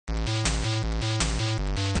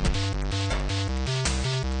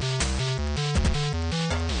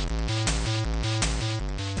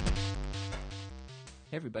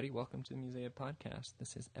everybody, welcome to the Musea Podcast.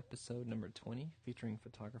 This is episode number 20, featuring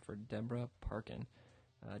photographer Deborah Parkin.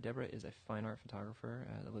 Deborah is a fine art photographer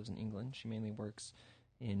that lives in England. She mainly works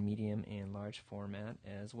in medium and large format,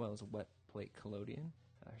 as well as wet plate collodion.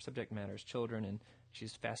 Her subject matter is children, and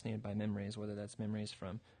she's fascinated by memories, whether that's memories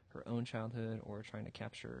from her own childhood or trying to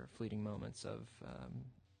capture fleeting moments of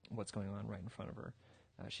what's going on right in front of her.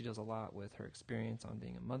 She deals a lot with her experience on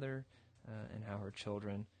being a mother and how her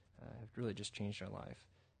children have really just changed her life.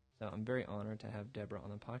 So I'm very honored to have Deborah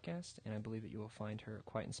on the podcast, and I believe that you will find her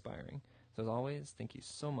quite inspiring. So as always, thank you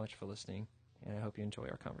so much for listening, and I hope you enjoy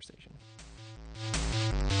our conversation.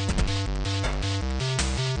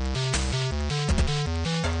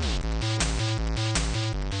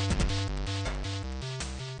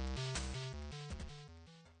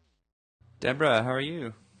 Deborah, how are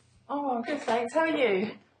you? Oh, good, thanks. How are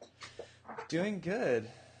you? Doing good.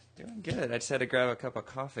 Doing good. I just had to grab a cup of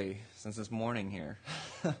coffee since it's morning here.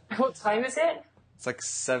 What time is it? It's like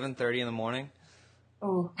 7:30 in the morning.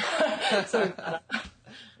 Oh, sorry.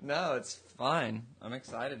 No, it's fine. I'm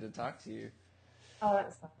excited to talk to you. Oh,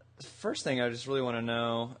 that's nice. The first thing I just really want to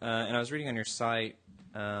know, and I was reading on your site,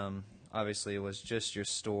 obviously it was just your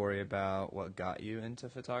story about what got you into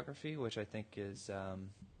photography, which I think is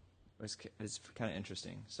kind of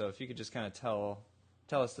interesting. So if you could just kind of tell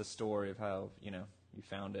us the story of how you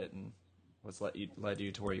found it and what's led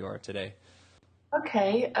you to where you are today.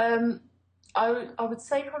 Okay. I would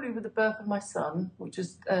say probably with the birth of my son, which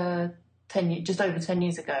was just over 10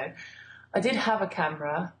 years ago, I did have a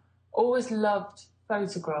camera. Always loved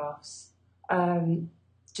photographs.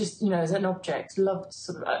 Just as an object, loved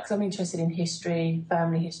sort of because I'm interested in history,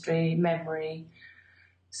 family history, memory.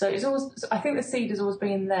 So it's always. I think the seed has always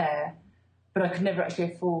been there, but I could never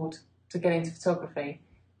actually afford to get into photography.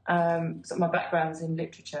 So my background's in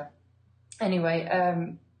literature. Anyway,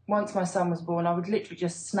 once my son was born, I would literally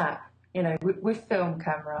just snap, with film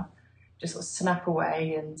camera, just sort of snap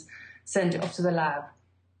away and send it off to the lab.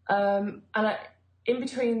 In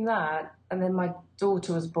between that, and then my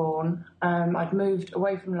daughter was born, I'd moved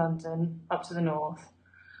away from London up to the north.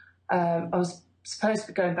 I was supposed to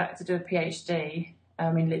be going back to do a PhD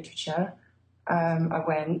in literature. I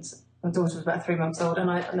went. My daughter was about 3 months old, and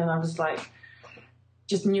then I was like,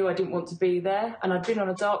 just knew I didn't want to be there. And I'd been on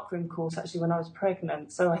a darkroom course actually when I was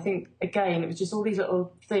pregnant. So I think, again, it was just all these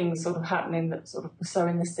little things sort of happening that sort of were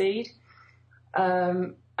sowing the seed.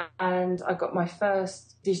 And I got my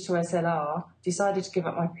first digital SLR, decided to give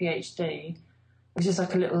up my PhD. It was just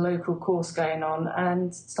like a little local course going on,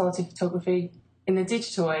 and started photography in the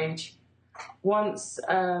digital age. Once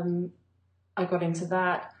I got into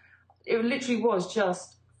that, it literally was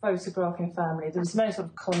just photographing family. There was no sort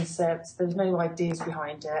of concept, there was no ideas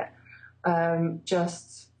behind it,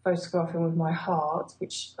 just photographing with my heart,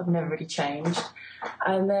 which I've never really changed.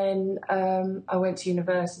 And then I went to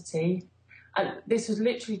university, and this was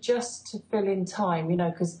literally just to fill in time,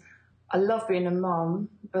 because I love being a mum,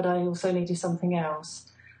 but I also needed something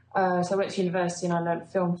else. So I went to university and I learned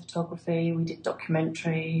film photography. We did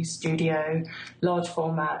documentary, studio, large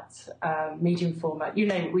format, medium format, you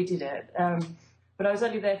name it, we did it. But I was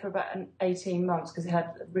only there for about 18 months because it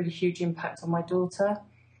had a really huge impact on my daughter,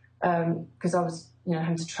 because I was,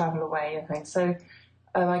 having to travel away and things. So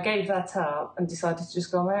I gave that up and decided to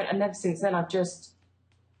just go on my own. And ever since then, I've just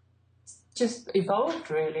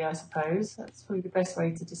evolved, really, I suppose. That's probably the best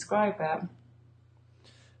way to describe it.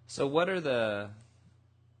 So what were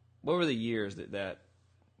the years that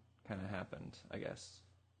kind of happened, I guess?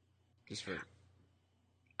 Just for...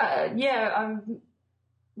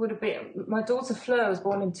 would have been, my daughter Fleur was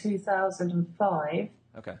born in 2005.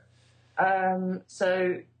 Okay.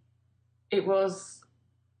 So it was,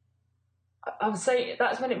 I would say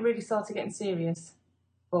that's when it really started getting serious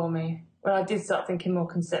for me, when I did start thinking more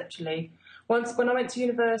conceptually. When I went to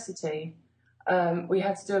university, we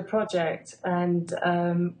had to do a project, and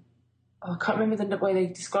I can't remember the way they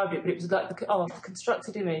described it, but it was like the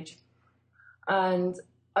constructed image. And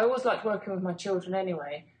I always liked working with my children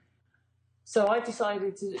anyway. So I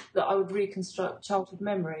decided that I would reconstruct childhood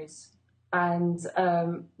memories, and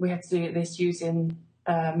we had to do this using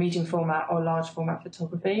medium format or large format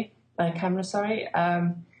photography, camera, sorry.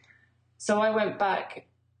 So I went back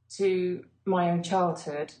to my own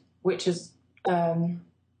childhood, which was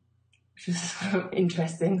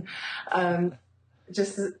interesting.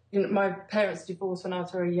 My parents divorced when I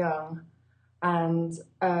was very young, and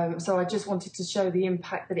so I just wanted to show the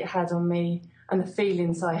impact that it had on me and the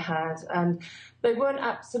feelings I had. And they weren't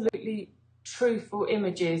absolutely truthful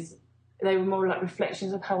images. They were more like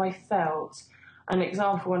reflections of how I felt. An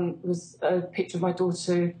example one was a picture of my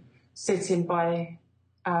daughter sitting by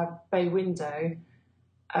our bay window,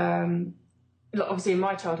 Obviously in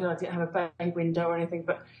my childhood I didn't have a bay window or anything,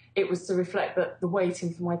 but it was to reflect that the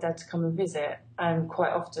waiting for my dad to come and visit, and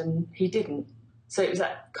quite often he didn't. So it was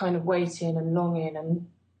that kind of waiting and longing and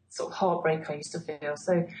sort of heartbreak I used to feel.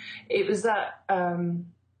 So it was that,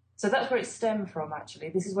 so that's where it stemmed from, actually.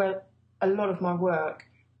 This is where a lot of my work,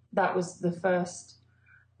 that was the first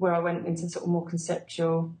where I went into sort of more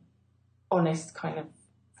conceptual, honest kind of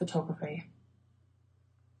photography.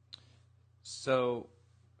 So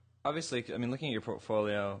obviously, I mean, looking at your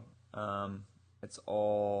portfolio, it's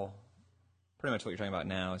all pretty much what you're talking about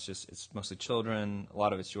now. It's mostly children. A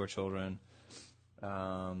lot of it's your children.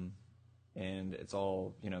 And it's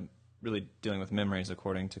all, really dealing with memories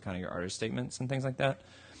according to kind of your artist statements and things like that.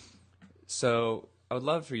 So I would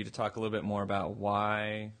love for you to talk a little bit more about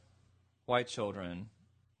why children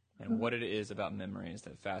and what it is about memories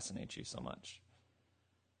that fascinates you so much.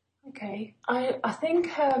 Okay. I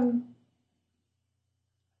think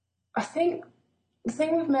the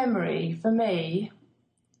thing with memory, for me,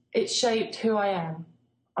 it shaped who I am.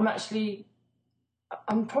 I'm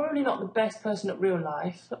probably not the best person at real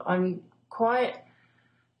life. I'm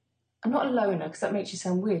not a loner, because that makes you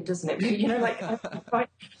sound weird, doesn't it?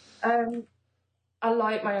 I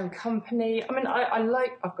like my own company. I mean,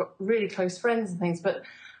 I've got really close friends and things, but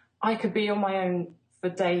I could be on my own for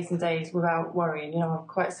days and days without worrying. I'm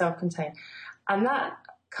quite self-contained. And that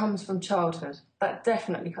comes from childhood. That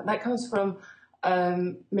comes from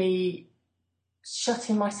me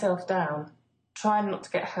shutting myself down, trying not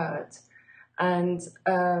to get hurt. And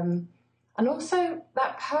also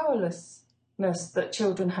that powerlessness that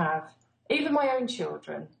children have, even my own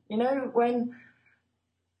children,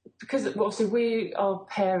 because obviously we are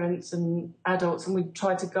parents and adults and we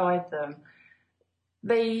try to guide them,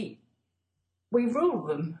 we rule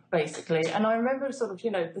them, basically. And I remember sort of,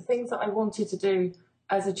 the things that I wanted to do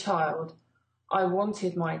as a child, I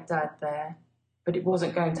wanted my dad there, but it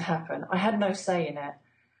wasn't going to happen. I had no say in it.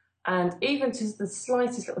 And even to the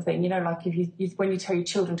slightest little thing, like if when you tell your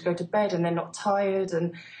children to go to bed and they're not tired,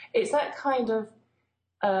 and it's that kind of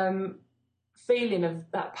feeling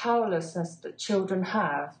of that powerlessness that children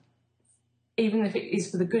have, even if it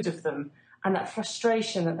is for the good of them, and that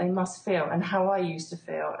frustration that they must feel, and how I used to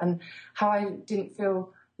feel, and how I didn't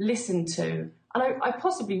feel listened to. And I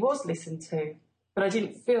possibly was listened to, but I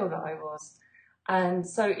didn't feel that I was. And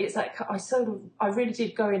so it's like I really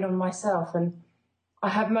did go in on myself, and I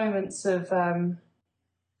had moments of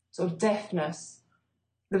sort of deafness.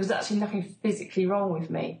 There was actually nothing physically wrong with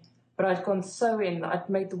me, but I'd gone so in that I'd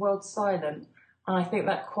made the world silent. And I think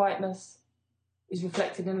that quietness is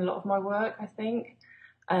reflected in a lot of my work, I think.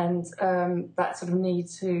 And that sort of need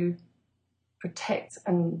to protect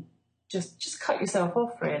and just cut yourself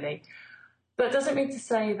off, really. That doesn't mean to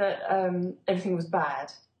say that everything was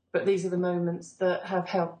bad, but these are the moments that have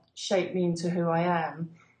helped shape me into who I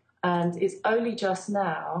am. And it's only just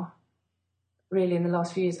now, really in the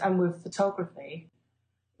last few years, and with photography,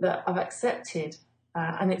 that I've accepted,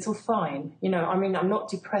 and it's all fine. I'm not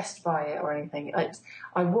depressed by it or anything.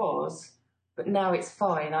 I was, but now it's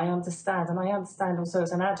fine. I understand, and I understand also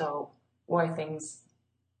as an adult why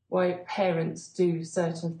parents do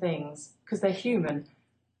certain things, because they're human.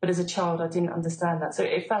 But as a child, I didn't understand that. So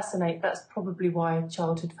that's probably why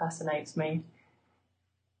childhood fascinates me.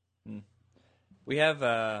 We have,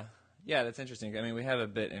 that's interesting. I mean, we have a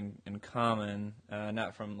bit in common,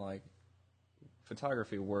 not from like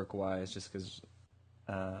photography work-wise, just because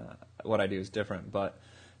what I do is different. But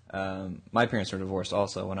my parents were divorced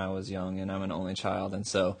also when I was young, and I'm an only child, and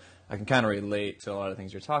so I can kind of relate to a lot of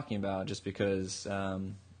things you're talking about, just because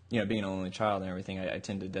being an only child and everything, I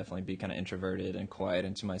tend to definitely be kind of introverted and quiet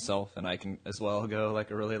into myself, and I can as well go like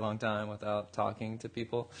a really long time without talking to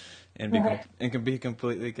people, and can be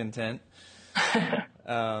completely content.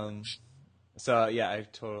 So yeah,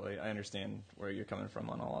 I understand where you're coming from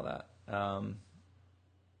on all of that.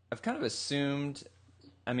 I've kind of assumed,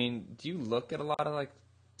 I mean, do you look at a lot of like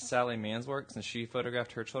Sally Mann's work, since she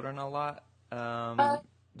photographed her children a lot?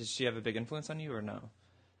 Did she have a big influence on you, or no?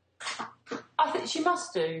 I think she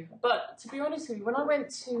must do, but to be honest with you, when I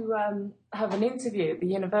went to have an interview at the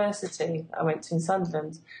university I went to in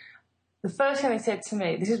Sunderland, the first thing they said to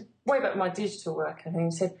me, this is way back in my digital work, I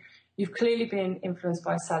think, they said, "You've clearly been influenced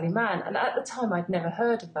by Sally Mann." And at the time, I'd never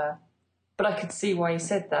heard of her, but I could see why he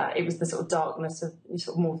said that. It was the sort of darkness of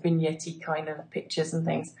sort of more vignette-y kind of pictures and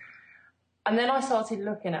things. And then I started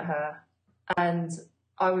looking at her, and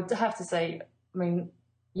I would have to say, I mean,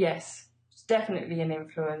 yes, it's definitely an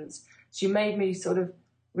influence. She made me sort of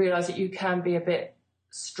realise that you can be a bit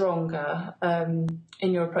stronger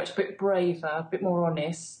in your approach, a bit braver, a bit more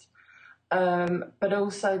honest. But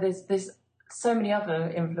also there's so many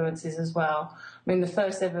other influences as well. I mean, the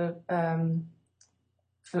first ever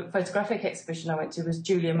photographic exhibition I went to was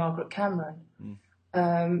Julia Margaret Cameron.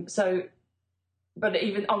 But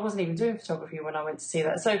even I wasn't even doing photography when I went to see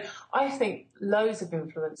that. So I think loads of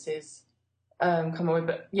influences come away.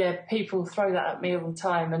 But yeah, people throw that at me all the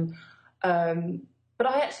time. And but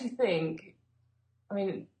I actually think, I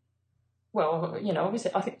mean, well, you know,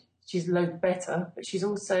 obviously I think she's loads better, but she's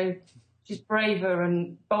braver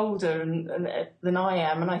and bolder than I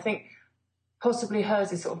am. And I think possibly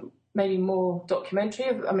hers is sort of maybe more documentary.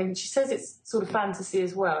 I mean, she says it's sort of fantasy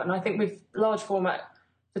as well. And I think with large format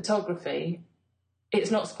photography, it's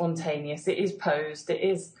not spontaneous. It is posed. It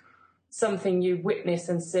is something you witness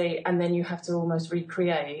and see, and then you have to almost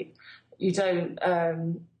recreate. You don't,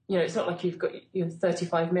 you know, it's not like you've got your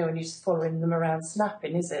 35mm and you're just following them around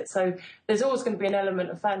snapping, is it? So there's always going to be an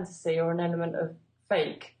element of fantasy or an element of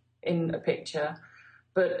fake in a picture,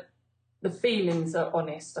 but the feelings are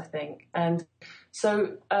honest, I think. And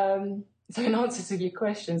so, so in answer to your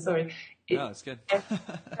question, sorry. No, it's good.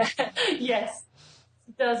 Yes,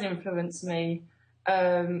 it does influence me.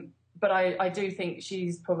 But I do think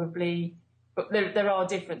she's probably, but there are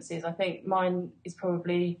differences. I think mine is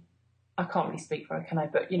probably, I can't really speak for her, can I?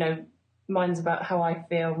 But, you know, mine's about how I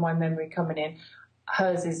feel, my memory coming in.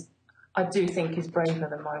 Hers is, I do think, is braver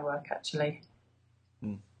than my work, actually.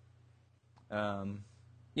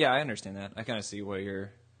 Yeah, I understand that. I kind of see where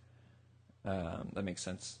you're, that makes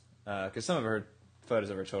sense. Because some of her photos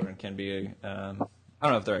of her children can be, I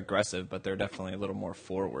don't know if they're aggressive, but they're definitely a little more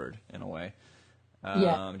forward in a way.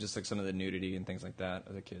 Just like some of the nudity and things like that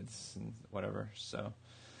of the kids and whatever. So,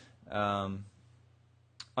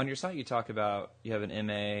 on your site, you talk about you have an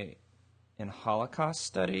MA in Holocaust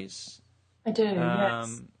studies. I do,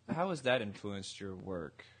 yes. How has that influenced your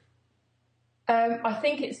work? I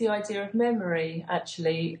think it's the idea of memory,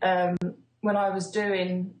 actually. When I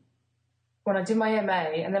did my MA,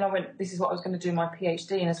 and then I went, this is what I was going to do my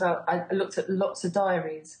PhD in as well, I looked at lots of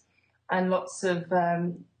diaries and lots of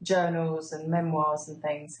journals and memoirs and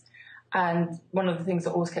things. And one of the things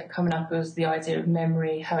that always kept coming up was the idea of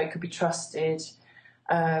memory, how it could be trusted,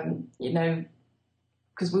 you know,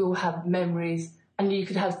 because we all have memories, and you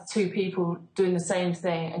could have two people doing the same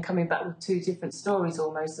thing and coming back with two different stories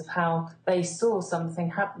almost of how they saw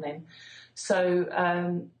something happening. So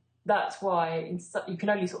that's why you can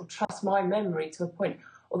only sort of trust my memory to a point,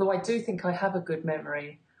 although I do think I have a good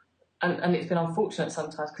memory. And it's been unfortunate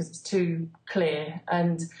sometimes because it's too clear.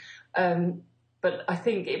 And but I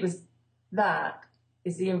think it was that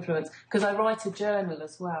is the influence, because I write a journal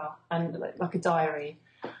as well, and like a diary,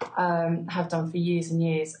 have done for years and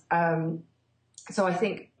years. So I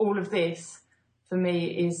think all of this for me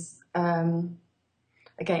is again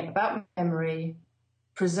about memory,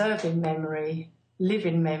 preserving memory,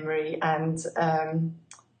 living memory, and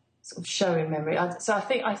sort of showing memory. So I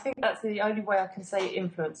think that's the only way I can say it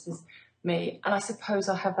influences me. And I suppose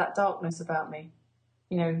I have that darkness about me,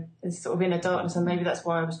 you know, it's sort of inner darkness, and maybe that's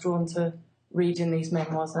why I was drawn to reading these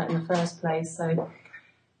memoirs in the first place. So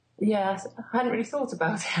yeah, I hadn't really thought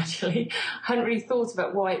about it, actually. I hadn't really thought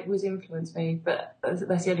about why it would influence me, but that's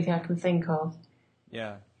the only thing I can think of.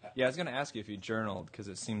 Yeah, I was going to ask you if you journaled, because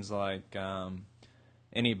it seems like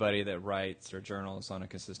anybody that writes or journals on a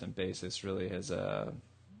consistent basis really has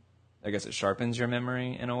I guess it sharpens your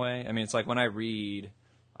memory in a way. I mean, it's like when I read,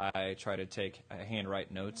 I try to handwrite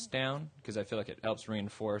notes down, because I feel like it helps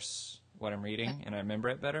reinforce what I'm reading and I remember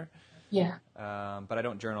it better. Yeah. But I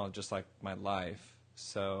don't journal just like my life.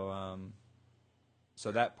 So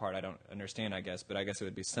so that part I don't understand, I guess, but I guess it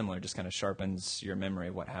would be similar, just kind of sharpens your memory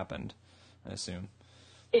of what happened, I assume.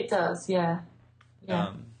 It does, yeah.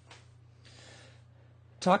 I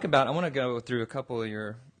want to go through a couple of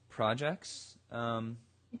your projects.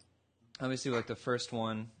 Obviously, like the first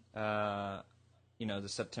one, you know, the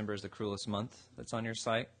September is the Cruelest Month that's on your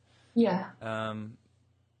site. Yeah.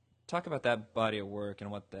 Talk about that body of work and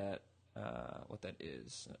what that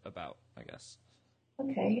is about, I guess.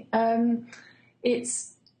 Okay.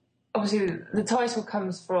 It's obviously the title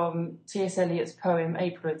comes from T.S. Eliot's poem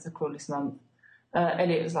 "April is the Cruelest Month."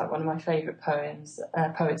 Eliot was like one of my favourite poets.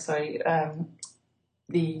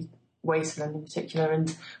 The Wasteland in particular,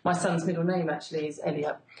 and my son's middle name actually is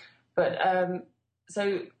Eliot. But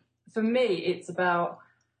so for me, it's about,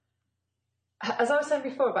 as I was saying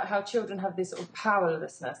before, about how children have this sort of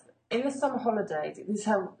powerlessness in the summer holidays. This is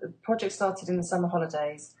how the project started in the summer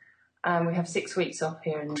holidays. We have 6 weeks off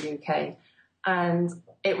here in the UK, and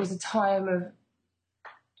it was a time of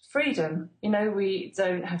freedom. You know, we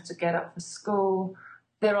don't have to get up for school.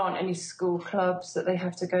 There aren't any school clubs that they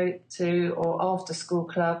have to go to, or after school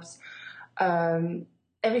clubs.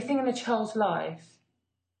 everything in a child's life,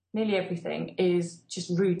 nearly everything, is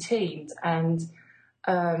just routine and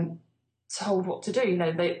told what to do. You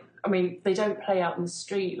know, they don't play out in the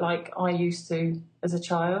street like I used to as a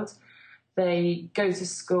child. They go to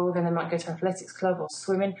school, then they might go to athletics club or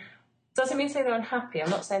swimming. Doesn't mean to say they're unhappy. I'm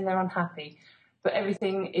not saying they're unhappy, but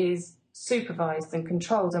everything is supervised and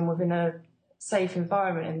controlled and within a safe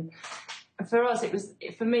environment. And for us,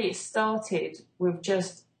 it started with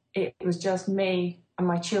it was just me and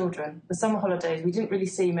my children. The summer holidays, we didn't really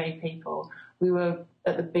see many people. We were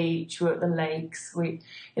at the beach, we were at the lakes.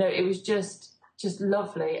 It was just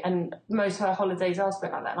lovely. And most of our holidays are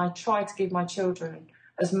spent like that. And I try to give my children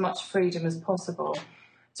as much freedom as possible,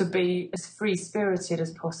 to be as free-spirited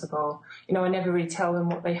as possible. You know, I never really tell them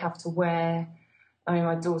what they have to wear. I mean,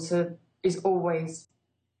 my daughter is always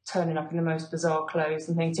turning up in the most bizarre clothes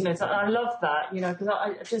and things. You know, so I love that, you know,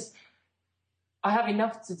 because I have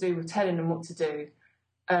enough to do with telling them what to do.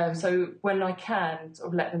 So when I can sort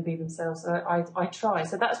of let them be themselves, I try.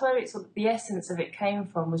 So that's where the essence of it came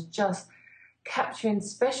from, was just capturing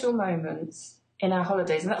special moments in our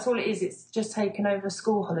holidays. And that's all it is. It's just taken over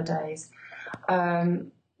school holidays.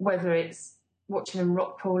 Whether it's watching them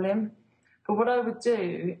rock pooling. But what I would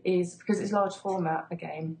do is, because it's large format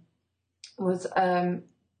again, was I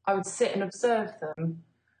would sit and observe them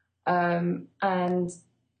and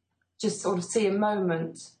just sort of see a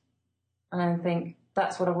moment and think,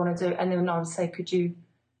 that's what I want to do. And then I would say, could you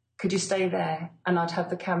stay there? And I'd have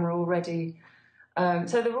the camera all ready.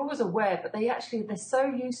 So they're always aware, but they're so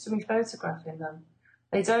used to me photographing them.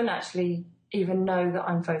 They don't actually even know that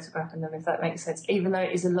I'm photographing them, if that makes sense, even though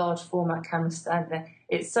it is a large format camera stand there.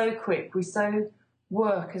 It's so quick. We so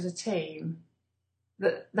work as a team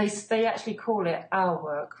that they actually call it our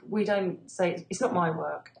work. We don't say, it's not my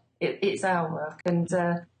work, it's our work. And,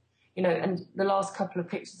 and the last couple of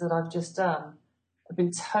pictures that I've just done have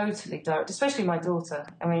been totally direct, especially my daughter.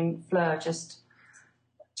 I mean, Fleur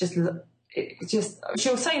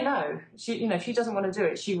she'll say no. If she doesn't want to do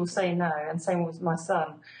it, she will say no. And same with my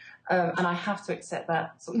son. And I have to accept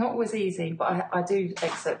that. So not always easy, but I do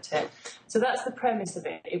accept it. So that's the premise of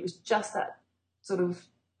it. It was just that sort of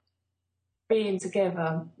being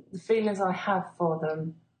together, the feelings I have for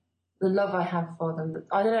them, the love I have for them.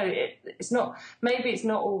 I don't know. Maybe it's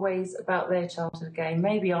not always about their childhood again.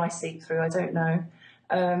 Maybe I seep through. I don't know.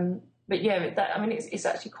 But yeah, it's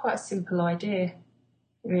actually quite a simple idea,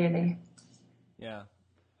 really. Yeah.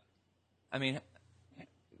 I mean,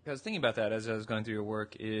 because thinking about that as I was going through your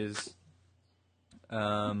work is,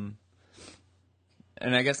 and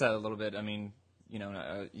I guess that a little bit, I mean,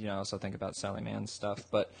 I also think about Sally Mann's stuff,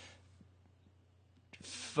 but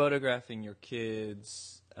photographing your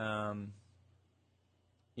kids, at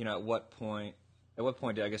what point, at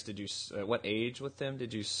what age with them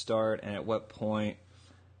did you start, and at what point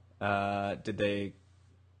did they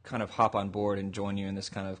kind of hop on board and join you in this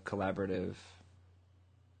kind of collaborative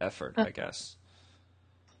effort, I guess?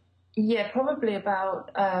 Yeah, probably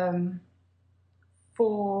about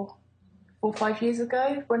 4 or 5 years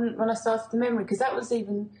ago when I started the memory, because that was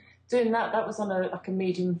even doing that was on a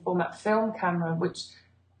medium format film camera, which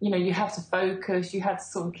you have to focus, you had to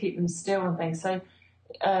sort of keep them still and things. So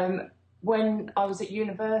when I was at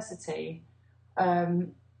university,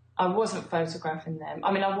 I wasn't photographing them.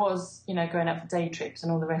 I mean, I was going out for day trips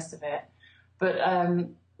and all the rest of it, but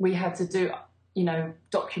we had to do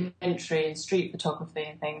documentary and street photography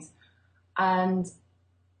and things. And,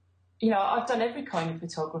 I've done every kind of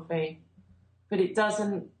photography, but I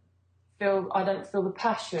don't feel the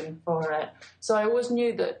passion for it. So I always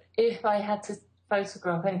knew that if I had to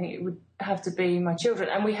photograph anything, it would have to be my children.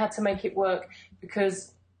 And we had to make it work,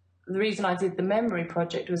 because the reason I did the memory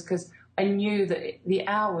project was because I knew that the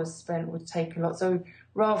hours spent would take a lot. So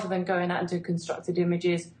rather than going out and do constructed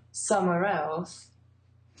images somewhere else,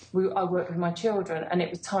 I worked with my children, and it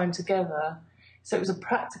was time together. So it was a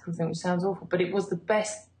practical thing, which sounds awful, but it was the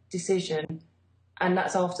best decision. And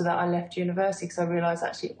that's after that I left university, because I realised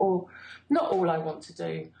actually not all I want to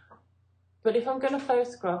do. But if I'm going to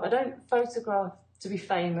photograph, I don't photograph to be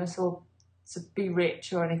famous or to be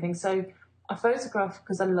rich or anything. So I photograph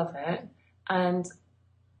because I love it. And,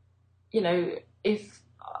 if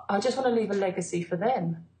I just want to leave a legacy for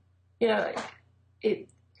them,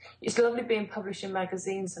 it's lovely being published in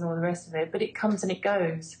magazines and all the rest of it, but it comes and it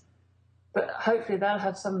goes. But hopefully they'll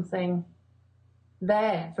have something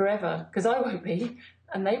there forever, because I won't be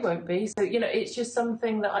and they won't be. So, it's just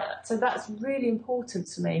something so that's really important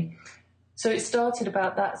to me. So it started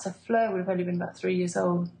about that. So Fleur would have only been about 3 years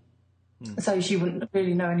old. So she wouldn't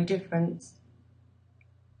really know any difference.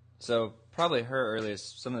 So probably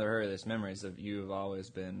some of her earliest memories of you have always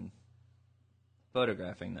been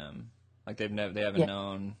photographing them. Like they haven't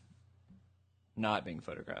known not being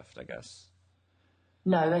photographed, I guess.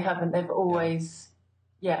 No, they haven't. They've always,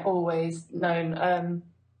 always known.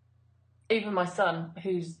 Even my son,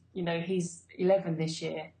 who's, he's 11 this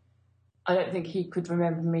year, I don't think he could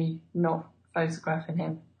remember me not photographing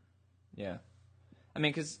him. Yeah. I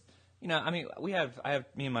mean, because, me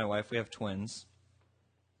and my wife, we have twins,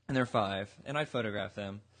 and they're 5, and I photograph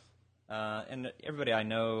them. And everybody I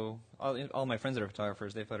know, all my friends that are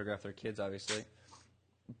photographers, they photograph their kids, obviously.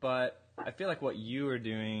 But I feel like what you are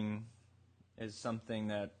doing is something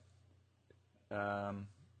that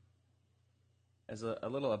is a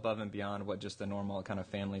little above and beyond what just the normal kind of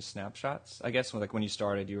family snapshots. I guess like when you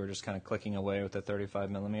started, you were just kind of clicking away with the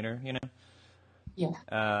 35 millimeter,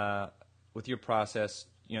 Yeah. With your process,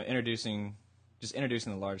 introducing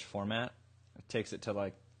the large format, it takes it to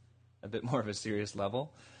like a bit more of a serious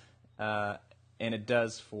level. And it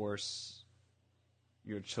does force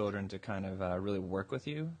your children to kind of really work with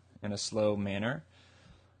you in a slow manner.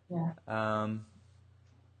 Yeah.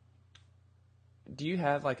 Do you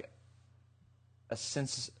have like a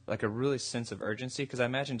sense, like a really sense of urgency? Because I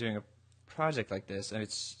imagine doing a project like this, and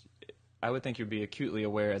I would think you'd be acutely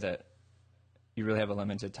aware that you really have a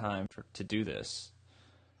limited time to do this.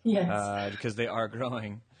 Yes. Because they are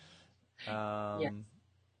growing. Yes.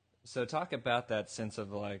 So talk about that sense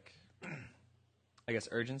of like, I guess,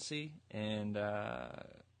 urgency and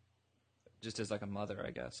just as like a mother,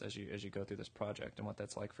 I guess, as you go through this project and what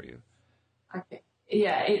that's like for you. Okay.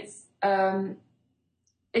 Yeah,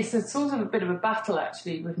 it's a sort of a bit of a battle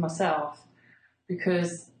actually with myself,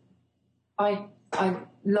 because I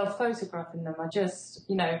love photographing them. I just,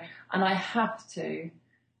 and I have to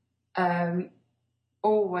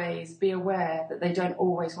always be aware that they don't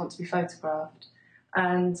always want to be photographed,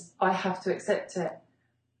 and I have to accept it.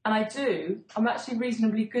 And I do. I'm actually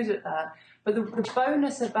reasonably good at that. But the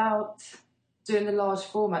bonus about doing the large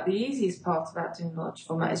format, the easiest part about doing the large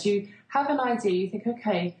format is you have an idea, you think,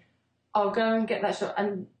 okay, I'll go and get that shot.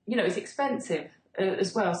 And, it's expensive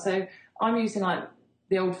as well. So I'm using like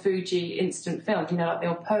the old Fuji instant film, like the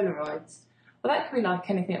old Polaroids. Well, that could be like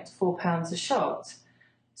anything up to £4 a shot.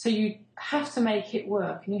 So you have to make it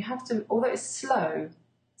work, and you have to, although it's slow,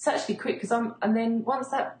 it's actually quick, and then once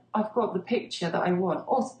that I've got the picture that I want,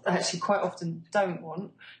 or actually quite often don't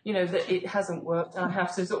want, that it hasn't worked, and I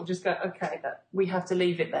have to sort of just go, okay, that we have to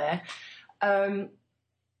leave it there.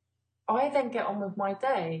 I then get on with my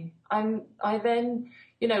day. I then,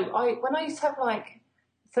 when I used to have like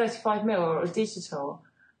 35mm or a digital,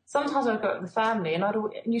 sometimes I'd go with the family, and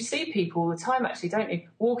you see people all the time, actually, don't you,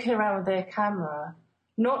 walking around with their camera,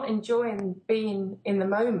 not enjoying being in the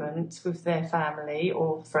moment with their family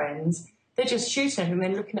or friends. They're just shooting and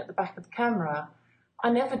then looking at the back of the camera.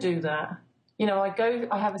 I never do that. If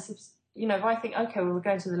I think, okay, well, we're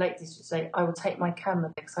going to the Lake District today, I will take my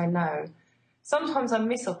camera because I know. Sometimes I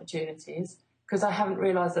miss opportunities because I haven't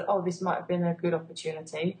realised that, this might have been a good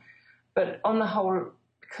opportunity. But on the whole,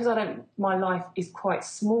 because my life is quite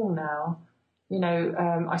small now, we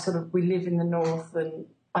live in the north, and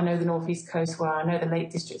I know the northeast coast well, I know the Lake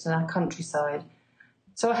District and our countryside.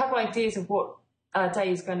 So I have ideas of what our day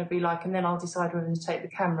is going to be like, and then I'll decide whether to take the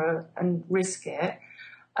camera and risk it.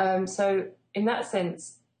 So in that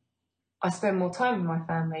sense, I spend more time with my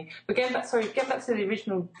family. But get back to the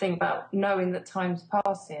original thing about knowing that time's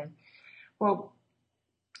passing. Well,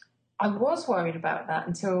 I was worried about that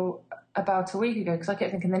until about a week ago, because I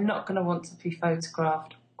kept thinking they're not going to want to be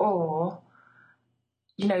photographed, or,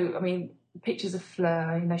 pictures of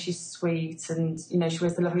Fleur, she's sweet, and, she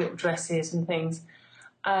wears the lovely little dresses and things.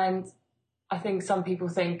 And I think some people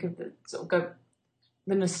think of the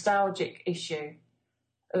nostalgic issue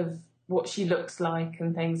of what she looks like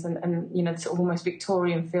and things, and sort of almost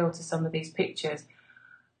Victorian feel to some of these pictures.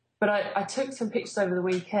 But I took some pictures over the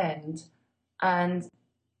weekend, and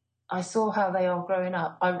I saw how they are growing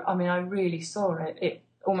up. I really saw it. It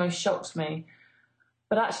almost shocked me.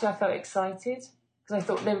 But actually I felt excited, because I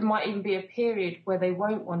thought there might even be a period where they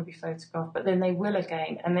won't want to be photographed, but then they will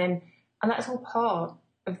again. And that's all part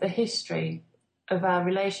of the history of our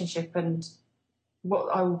relationship, and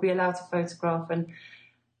what I will be allowed to photograph, and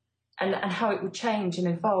how it will change and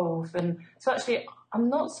evolve. And so actually I'm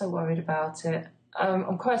not so worried about it.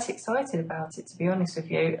 I'm quite excited about it, to be honest with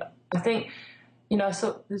you. I think, I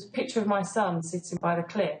saw this picture of my son sitting by the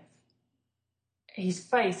cliff. His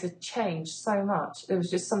face had changed so much. There was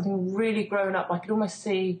just something really grown up. I could almost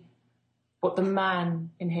see what the man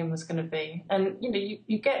in him was going to be. And,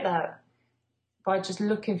 you get that by just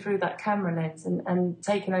looking through that camera lens and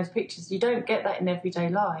taking those pictures. You don't get that in everyday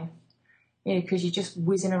life, because you're just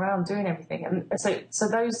whizzing around doing everything. And so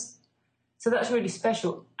So that's really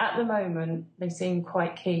special. At the moment, they seem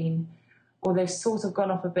quite keen, or they've sort of gone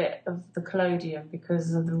off a bit of the collodion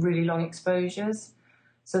because of the really long exposures.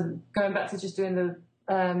 So going back to just doing the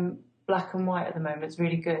black and white at the moment is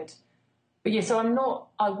really good. But yeah, so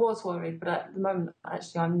I was worried, but at the moment,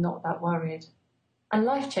 actually, I'm not that worried. And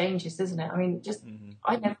life changes, doesn't it? I mean, just,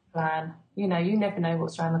 I never plan. You know, you never know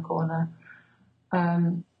what's around the corner.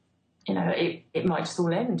 You know, it might just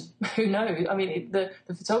all end. Who knows? I mean, the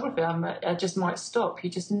photography, I just might stop. You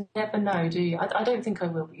just never know, do you? I don't think I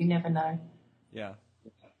will, but you never know. Yeah.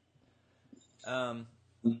 On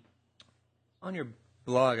your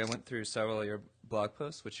blog, I went through several of your blog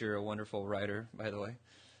posts, which you're a wonderful writer, by the way.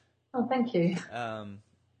 Oh, thank you.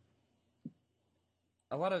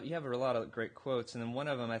 You have a lot of great quotes, and then one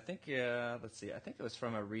of them, I think, let's see, I think it was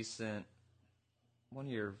from one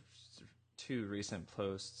of your 2 recent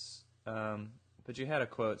posts. But you had a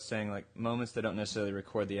quote saying, like, moments that don't necessarily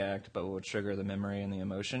record the act, but will trigger the memory and the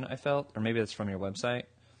emotion I felt, or maybe that's from your website.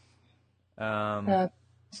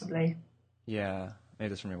 Possibly. Yeah, maybe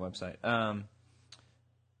that's from your website.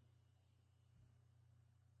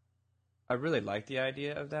 I really like the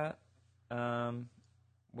idea of that,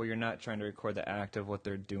 where you're not trying to record the act of what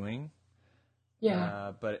they're doing.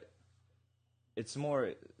 Yeah. But it's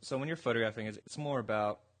more, so when you're photographing, it's more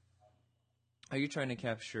about, are you trying to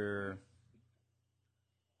capture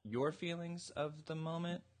your feelings of the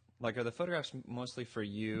moment? Like, are the photographs mostly for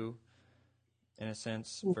you, in a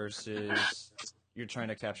sense, versus you're trying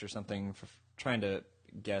to capture something, trying to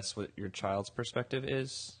guess what your child's perspective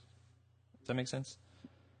is? Does that make sense?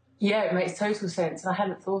 Yeah, it makes total sense, and I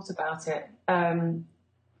hadn't thought about it.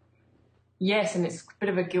 Yes, and it's a bit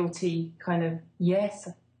of a guilty kind of, yes,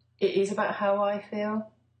 it is about how I feel,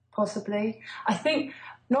 possibly. I think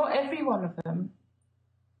not every one of them,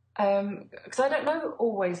 because I don't know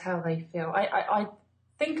always how they feel. I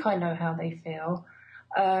think I know how they feel.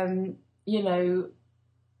 You know,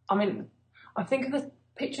 I mean, I think of the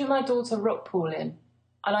picture of my daughter rock pooling,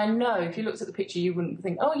 and I know if you looked at the picture, you wouldn't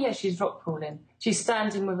think, oh, yeah, she's rock pooling. She's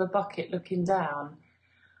standing with a bucket looking down.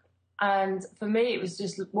 And for me, it was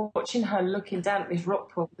just watching her looking down at this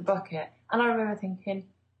rock pool with the bucket. And I remember thinking,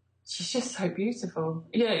 she's just so beautiful.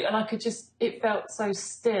 You know, and I could just, it felt so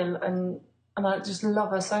still, and I just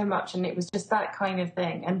love her so much. And it was just that kind of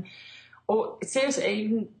thing. And, or seriously,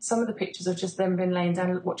 even some of the pictures of just them been laying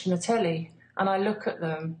down watching the telly, and I look at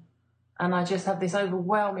them and I just have this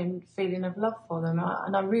overwhelming feeling of love for them.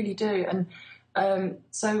 And I really do. And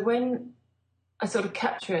so when I sort of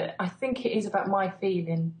capture it, I think it is about my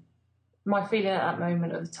feeling at that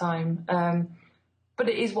moment of time. But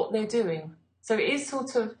it is what they're doing. So it is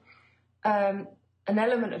sort of an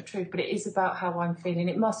element of truth, but it is about how I'm feeling.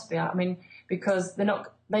 It must be. I mean, because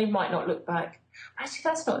they might not look back. Actually,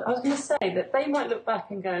 that's not, I was going to say that they might look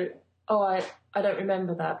back and go, oh, I don't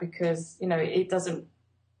remember that because, you know, it doesn't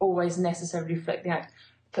always necessarily reflect the act.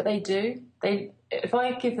 But they do. If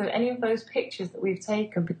I give them any of those pictures that we've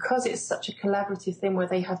taken, because it's such a collaborative thing where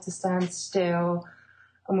they have to stand still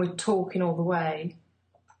and we're talking all the way,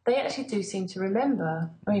 they actually do seem to remember.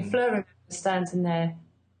 I mean, Fleur standing there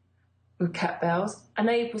with cat bells, and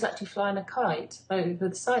Abe was actually flying a kite over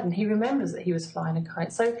the side, and he remembers that he was flying a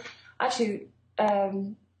kite. So actually,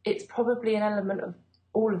 it's probably an element of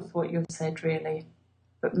all of what you've said, really,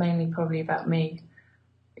 but mainly probably about me,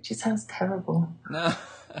 which just sounds terrible. No.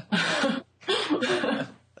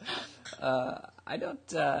 I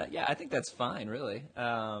don't, I think that's fine, really.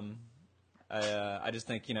 I just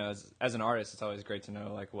think, you know, as an artist, it's always great to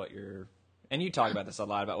know, like, what your, and you talk about this a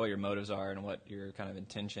lot, about what your motives are and what your kind of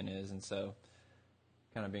intention is, and so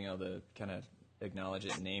kind of being able to kind of acknowledge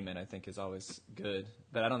it and name it, I think, is always good.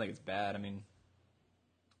 But I don't think it's bad. I mean,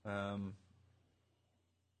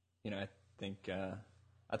 you know, I think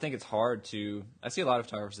it's hard to, I see a lot of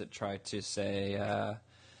photographers that try to say,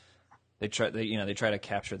 they try to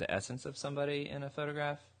capture the essence of somebody in a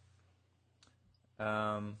photograph.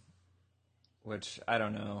 Which I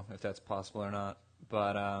don't know if that's possible or not,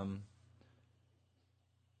 but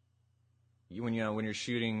when you're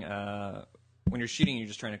shooting, you're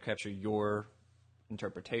just trying to capture your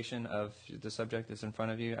interpretation of the subject that's in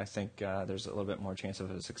front of you. I think there's a little bit more chance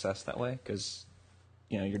of a success that way, because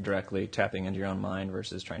you know, you're directly tapping into your own mind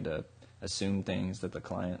versus trying to assume things that the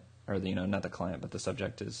client, or the, you know, not the client but the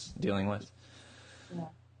subject, is dealing with.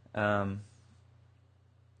 Yeah.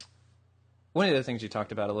 One of the things you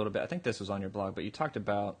talked about a little bit, I think this was on your blog, but you talked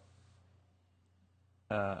about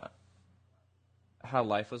how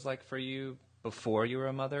life was like for you before you were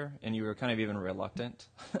a mother, and you were kind of even reluctant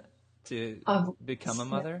to become a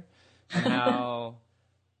mother, and how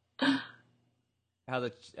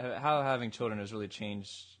having children has really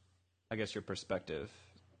changed I guess, your perspective.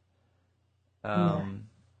 Yeah.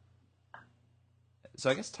 So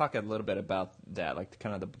I guess talk a little bit about that, like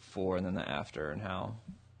kind of the before and then the after, and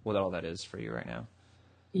what all that is for you right now.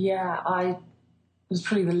 Yeah, I was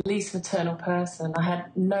probably the least maternal person. I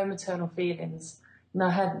had no maternal feelings. And I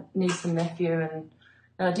had niece and nephew, and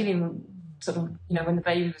I didn't even sort of, when the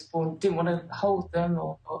baby was born, didn't want to hold them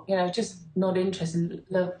or just not interested.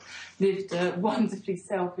 Lived a wonderfully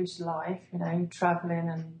selfish life, travelling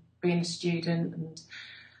and being a student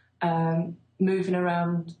and moving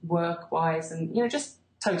around work-wise and, just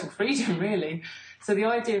total freedom, really. So the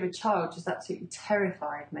idea of a child just absolutely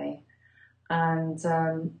terrified me. And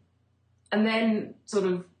then sort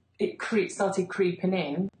of started creeping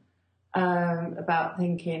in about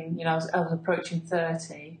thinking, I was approaching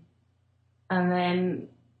 30. And then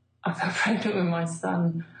I fell pregnant with my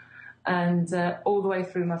son. And all the way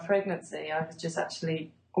through my pregnancy, I was just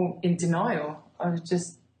actually in denial.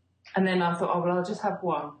 And then I thought, I'll just have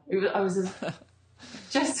one. I was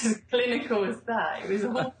just as clinical as that. It was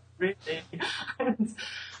all really.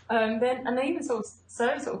 And then even sort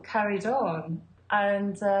of carried on.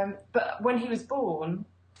 And but when he was born,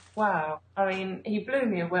 wow! I mean, he blew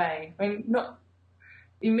me away. I mean, not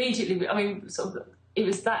immediately. I mean, it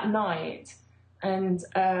was that night, and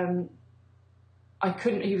I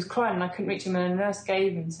couldn't. He was crying, and I couldn't reach him. And a nurse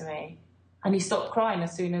gave him to me, and he stopped crying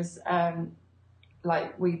as soon as I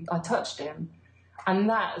touched him, and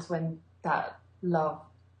that is when that love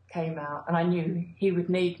came out, and I knew he would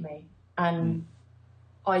need me, and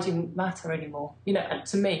I didn't matter anymore. And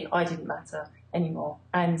to me, I didn't matter anymore.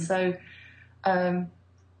 And so,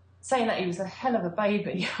 saying that he was a hell of a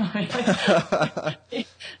baby, he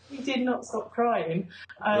did not stop crying.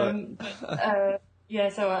 So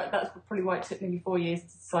that's probably why it took nearly 4 years to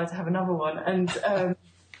decide to have another one. And,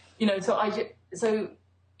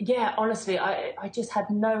 honestly, I just had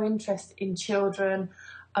no interest in children.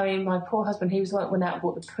 I mean, my poor husband, he went out and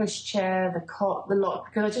bought the pushchair, the cot, the lot,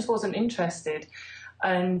 because I just wasn't interested.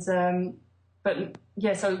 And, so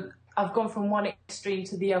I've gone from one extreme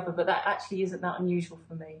to the other, but that actually isn't that unusual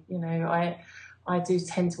for me. I do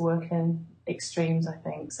tend to work in extremes, I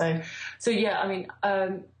think. So yeah, I mean,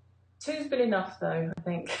 two's been enough though, I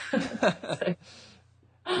think.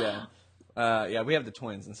 Yeah, we have the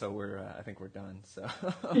twins, and so I think we're done. So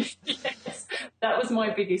yes, that was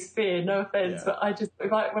my biggest fear. No offense, but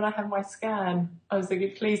when I had my scan, I was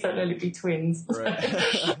thinking, please don't let it be twins.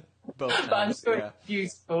 Right. Both times, but I'm sure it's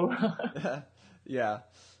beautiful. Yeah.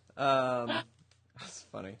 That's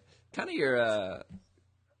funny. Kind of your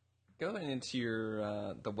going into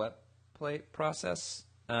your the wet plate process.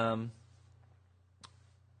 What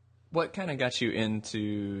kind of got you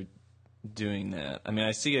into doing that? I mean,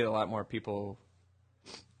 I see a lot more people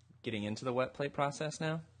getting into the wet plate process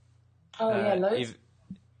now. Oh yeah, loads.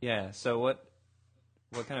 Yeah. So what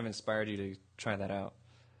kind of inspired you to try that out?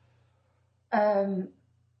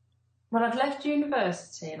 When I'd left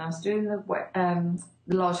university and I was doing the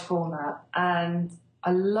large format, and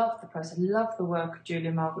I love the process. I love the work of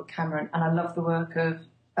Julia Margaret Cameron, and I love the work of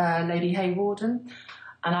Lady Haywarden.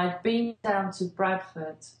 And I'd been down to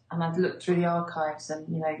Bradford, and I'd looked through the archives, and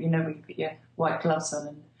when you put your white gloves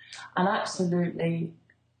on, and absolutely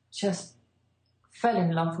just fell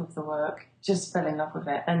in love with the work. Just fell in love with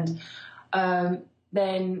it, and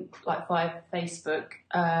then via Facebook.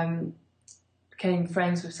 Became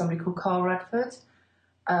friends with somebody called Carl Radford.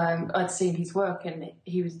 I'd seen his work, and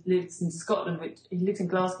he lives in Scotland, he lives in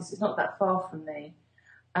Glasgow, so it's not that far from me.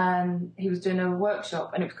 And he was doing a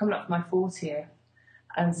workshop, and it was coming up for my 40th.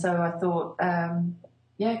 And so I thought,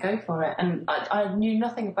 go for it. And I knew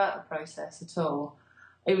nothing about the process at all.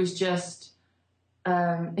 It was just,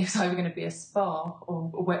 it was either going to be a spa or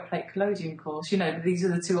a wet plate collodion course. These are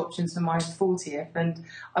the two options for my 40th, and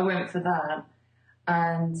I went for that.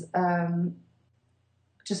 And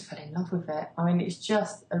just fell in love with it. I mean, it's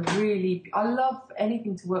just I love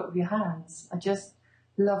anything to work with your hands. I just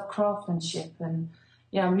love craftsmanship, and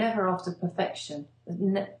I'm never after perfection.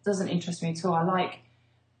 It doesn't interest me at all. I like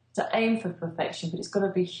to aim for perfection, but it's got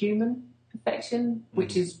to be human perfection,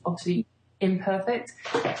 which is obviously imperfect,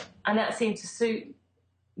 and that seemed to suit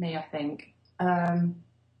me, I think. But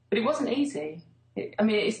it wasn't easy.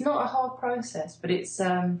 It's not a hard process, but it's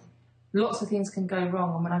lots of things can go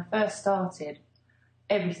wrong. And when I first started,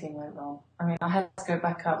 everything went wrong. I mean, I had to go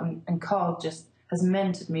back up, and Carl just has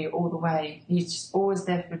mentored me all the way. He's just always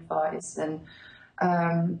there for advice. And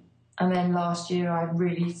then last year I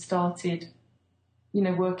really started,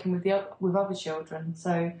 working with other children.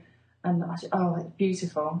 So, it's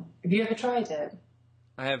beautiful. Have you ever tried it?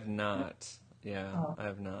 I have not. Yeah, I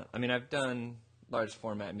have not. I mean, I've done large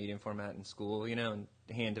format, medium format in school, and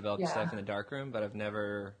hand developed stuff in the darkroom, but we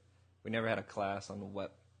never had a class on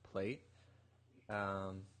wet plate.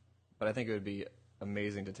 But I think it would be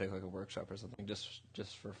amazing to take like a workshop or something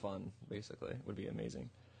just for fun, basically. It would be amazing.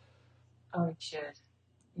 Oh, you should.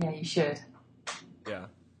 Yeah, you should. Yeah.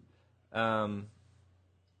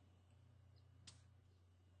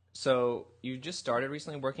 So you just started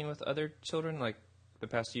recently working with other children, like the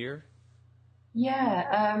past year?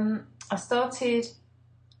 Yeah, I started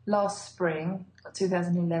last spring,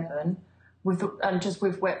 2011, just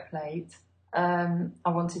with wet plate. I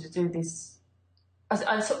wanted to do this. I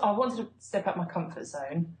wanted to step out my comfort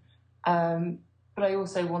zone, but I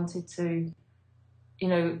also wanted to,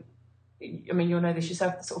 I mean, you'll know this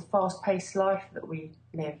yourself, the sort of fast-paced life that we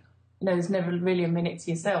live. There's never really a minute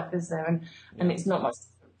to yourself, is there? And it's not much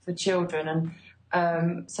for children.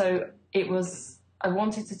 And so it was, I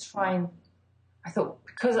wanted to try and, I thought,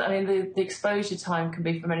 because, I mean, the exposure time can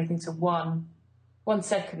be from anything to 1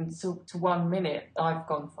 second to 1 minute I've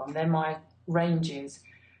gone from. They're my ranges.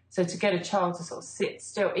 So to get a child to sort of sit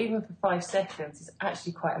still, even for 5 seconds, is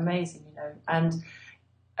actually quite amazing, And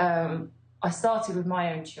I started with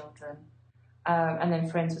my own children. And then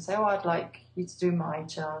friends would say, oh, I'd like you to do my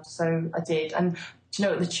child. So I did. And do you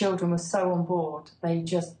know what? The children were so on board. They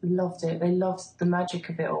just loved it. They loved the magic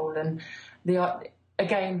of it all. And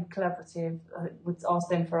again, collaborative. I would ask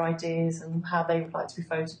them for ideas and how they would like to be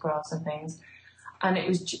photographed and things. And it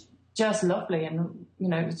was just lovely. And,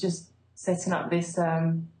 it was just setting up this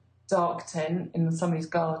dark tent in somebody's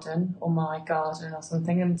garden or my garden or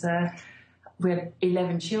something. And we had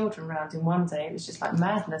 11 children around in one day. It was just like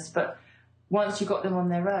madness. But once you got them on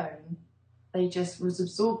their own, they just was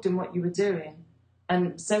absorbed in what you were doing.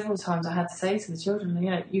 And several times I had to say to the children,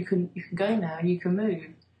 you can go now, you can move.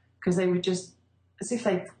 Because they were just, as if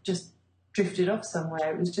they just drifted off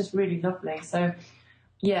somewhere. It was just really lovely. So,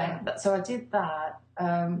 yeah, so I did that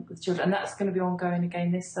with children. And that's going to be ongoing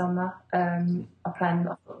again this summer. I've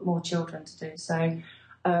got more children to do. So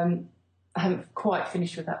I haven't quite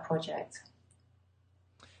finished with that project.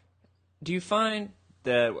 Do you find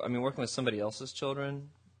that, working with somebody else's children,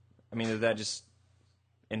 that just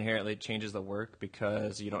inherently changes the work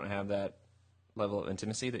because you don't have that level of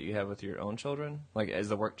intimacy that you have with your own children? Like, has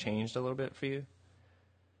the work changed a little bit for you?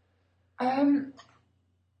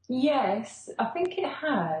 Yes, I think it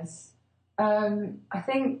has. I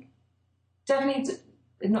think definitely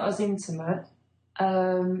not as intimate,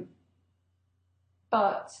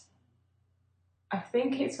 but I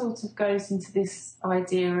think it sort of goes into this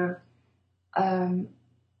idea of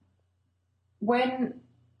when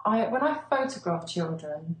I photograph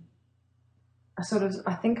children, I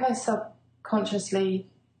think I subconsciously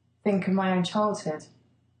think of my own childhood,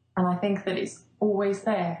 and I think that it's always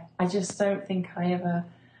there. I just don't think I ever,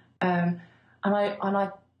 and I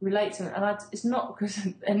relate to it. And it's not because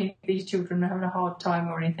any of these children are having a hard time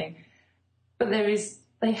or anything, but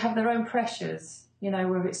they have their own pressures,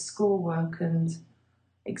 whether it's schoolwork and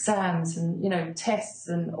exams and, tests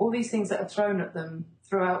and all these things that are thrown at them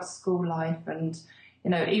throughout school life. And,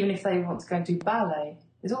 even if they want to go and do ballet,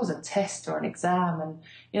 there's always a test or an exam.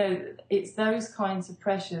 And, it's those kinds of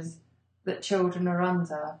pressures that children are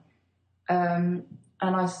under. And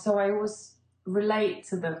I always relate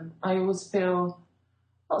to them. I always feel,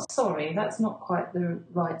 not sorry, that's not quite the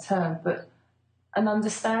right term, but an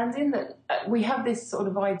understanding that we have this sort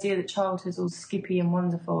of idea that childhood's all skippy and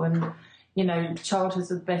wonderful and, childhood's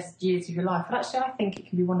the best years of your life. But actually, I think it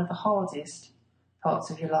can be one of the hardest parts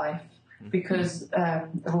of your life because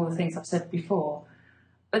of all the things I've said before.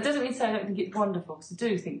 That doesn't mean to say I don't think it's wonderful, because I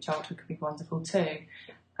do think childhood can be wonderful too.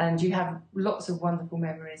 And you have lots of wonderful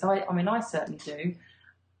memories. I certainly do.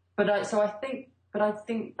 But I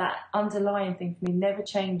think that underlying thing for me never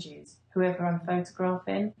changes, whoever I'm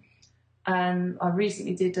photographing. And I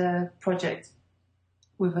recently did a project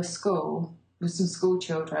with a school, with some school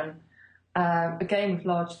children, again with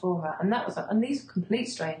large format, and these were complete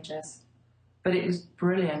strangers, but it was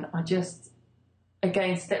brilliant. I just,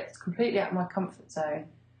 again, stepped completely out of my comfort zone.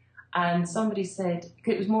 And somebody said,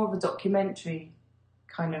 it was more of a documentary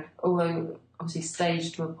kind of, although obviously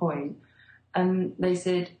staged to a point, and they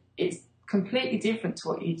said, it's completely different to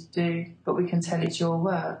what you do, but we can tell it's your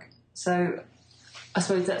work. So I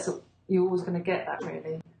suppose you're always going to get that,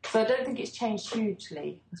 really. So I don't think it's changed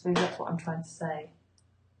hugely. I suppose that's what I'm trying to say.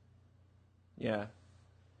 Yeah.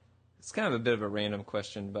 It's kind of a bit of a random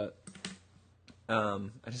question, but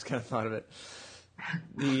I just kind of thought of it.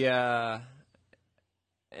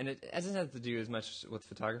 And it doesn't have to do as much with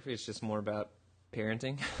photography. It's just more about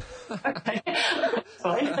parenting. Okay.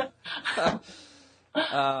 Fine.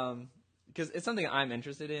 Because it's something I'm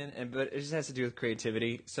interested in, but it just has to do with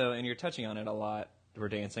creativity. So, and you're touching on it a lot we're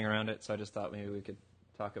dancing around it, so I just thought maybe we could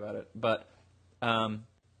talk about it. But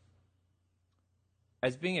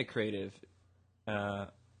as being a creative,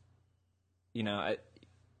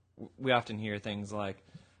 we often hear things like,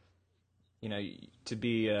 to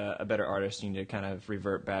be a better artist, you need to kind of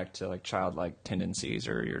revert back to like childlike tendencies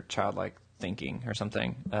or your childlike thinking or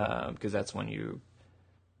something, because that's when you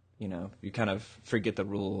kind of forget the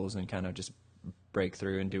rules and kind of just break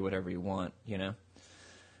through and do whatever you want,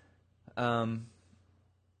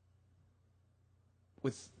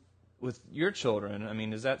 With your children, I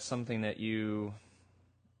mean, is that something that when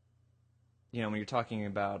you're talking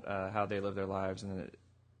about how they live their lives and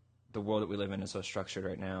the world that we live in is so structured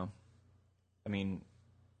right now, I mean,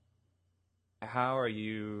 how are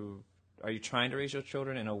you trying to raise your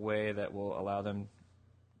children in a way that will allow them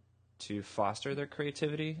to foster their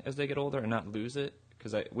creativity as they get older and not lose it?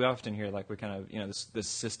 Because we often hear like we kind of, this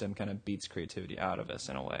system kind of beats creativity out of us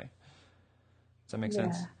in a way. Does that make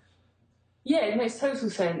sense? Yeah, it makes total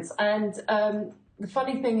sense. And the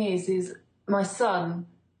funny thing is my son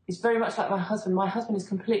is very much like my husband. My husband is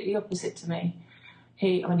completely opposite to me.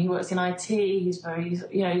 He works in IT. He's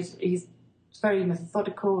very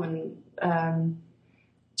methodical and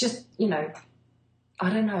just, I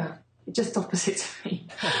don't know, just opposite to me.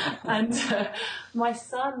 And my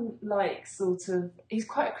son he's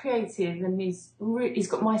quite creative, and he's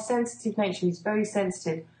got my sensitive nature. He's very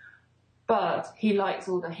sensitive. But he likes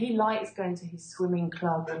he likes going to his swimming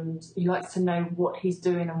club, and he likes to know what he's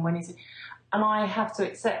doing and when he's, and I have to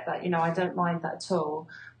accept that, I don't mind that at all.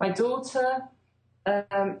 My daughter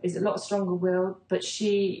is a lot stronger willed, but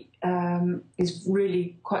she is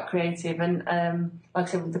really quite creative, and like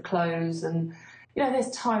I said, with the clothes, and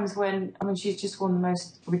there's times when, she's just worn the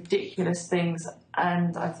most ridiculous things,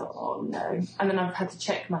 and I thought, oh no, and then I've had to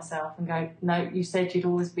check myself and go, no, you said you'd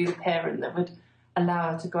always be the parent that would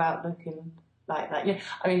allow her to go out looking like that.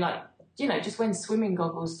 Just wearing swimming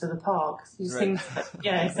goggles to the park. Right.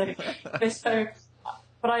 So,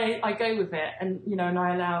 but I go with it, and and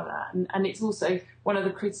I allow that. And it's also one of the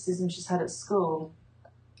criticisms she's had at school.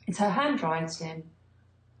 It's her handwriting,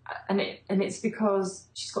 and it's because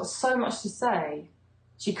she's got so much to say,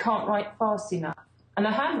 she can't write fast enough. And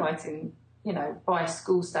her handwriting, by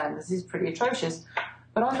school standards, is pretty atrocious.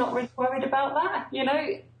 But I'm not really worried about that.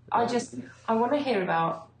 I want to hear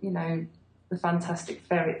about, the Fantastic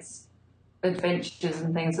Ferret's adventures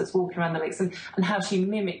and things that's walking around the lakes, and how she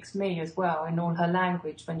mimics me as well in all her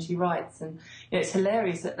language when she writes. And it's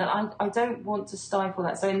hilarious. And I don't want to stifle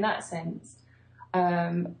that. So in that sense,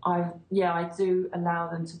 I do allow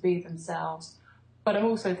them to be themselves. But I'm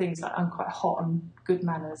also things like I'm quite hot on good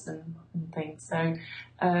manners and things. So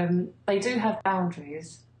they do have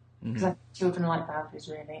boundaries, because I think children like boundaries,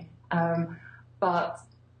 really. But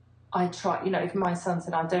I try, if my son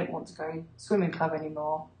said, I don't want to go swimming club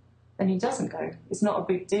anymore, then he doesn't go. It's not a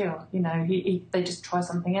big deal. They just try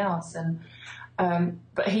something else. And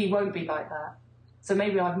but he won't be like that. So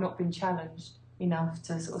maybe I've not been challenged enough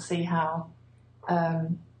to sort of see how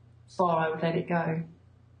far I would let it go.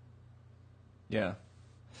 Yeah.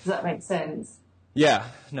 Does that make sense? Yeah.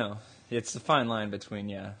 No. It's a fine line between,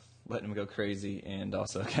 letting them go crazy and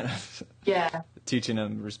also kind of teaching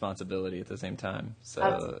them responsibility at the same time. So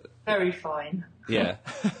that's very fine. Yeah.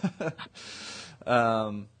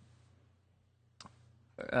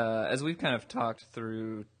 As we've kind of talked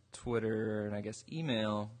through Twitter and I guess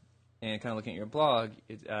email and kind of looking at your blog,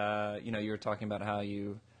 you were talking about how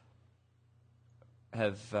you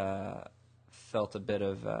have felt had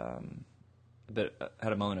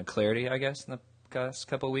a moment of clarity, I guess, in the past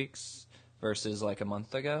couple of weeks versus like a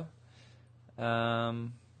month ago.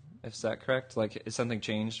 Is that correct? Like, has something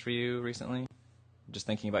changed for you recently? Just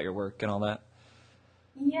thinking about your work and all that?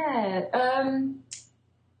 Yeah.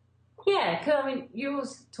 Because you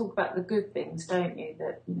always talk about the good things, don't you?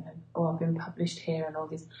 That, I've been published here and all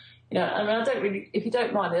this. I don't really, if you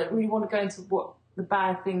don't mind, I don't really want to go into what the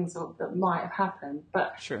bad things that might have happened.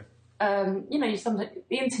 But, sure. Sometimes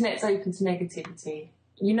the internet's open to negativity.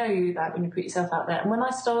 You know that when you put yourself out there. And when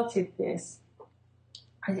I started this,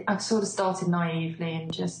 I've sort of started naively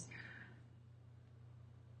and just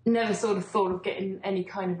never sort of thought of getting any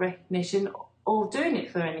kind of recognition or doing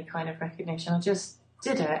it for any kind of recognition. I just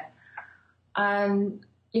did it. And,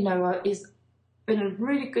 it's been a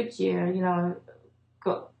really good year. I'm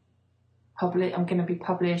going to be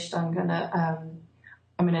published. I'm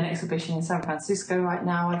in an exhibition in San Francisco right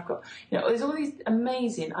now. I've got, there's all these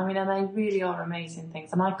amazing, and they really are amazing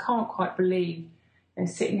things. And I can't quite believe,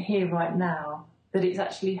 sitting here right now, that it's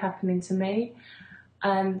actually happening to me.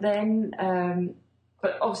 And then,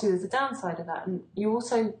 but obviously there's a downside of that. And you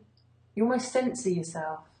almost censor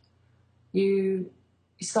yourself. You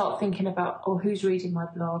you start thinking about, oh, who's reading my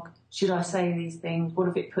blog? Should I say these things? What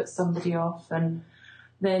if it puts somebody off? And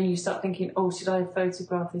then you start thinking, oh, should I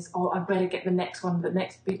photograph this? Oh, I better get the next one. The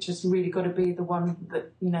next picture's really got to be the one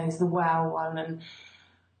that, you know, is the wow one. And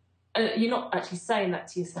you're not actually saying that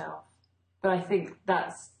to yourself, but I think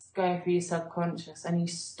that's going through your subconscious, and you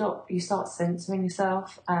start censoring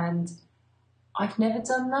yourself. And I've never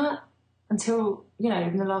done that until, you know,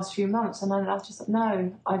 in the last few months. And I was just like,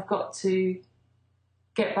 no, I've got to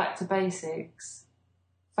get back to basics.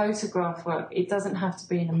 Photograph work, it doesn't have to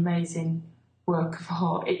be an amazing work of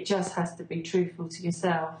art. It just has to be truthful to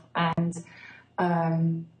yourself. And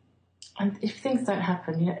if things don't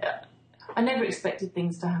happen, you know, I never expected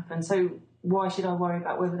things to happen, so why should I worry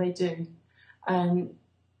about whether they do? And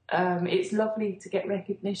it's lovely to get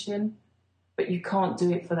recognition, but you can't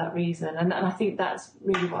do it for that reason. And I think that's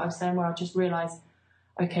really what I was saying, where I just realised,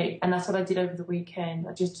 okay, and that's what I did over the weekend.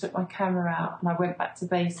 I just took my camera out and I went back to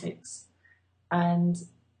basics and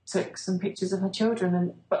took some pictures of my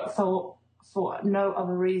children, but for no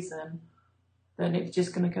other reason than it was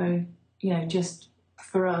just going to go, you know, just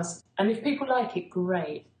for us. And if people like it,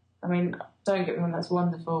 great. I mean, don't get me wrong, that's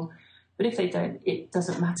wonderful. But if they don't, it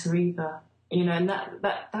doesn't matter either. You know, and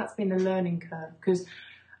that's been a learning curve, because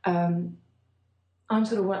I'm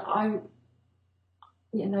sort of, I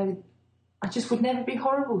just would never be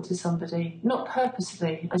horrible to somebody, not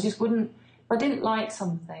purposely. I just wouldn't, if I didn't like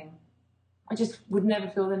something, I just would never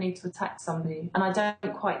feel the need to attack somebody. And I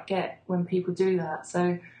don't quite get when people do that.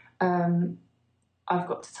 So I've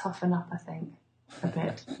got to toughen up, I think, a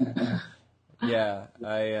bit. Yeah,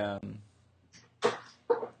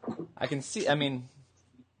 I can see, I mean,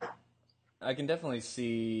 I can definitely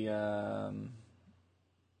see, you know,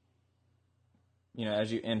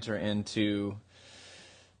 as you enter into,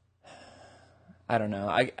 I don't know,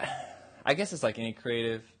 I guess it's like any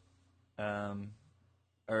creative,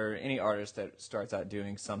 or any artist that starts out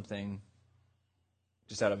doing something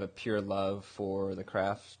just out of a pure love for the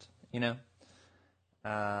craft, you know,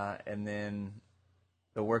 and then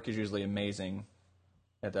the work is usually amazing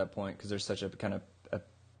at that point, because there's such a kind of a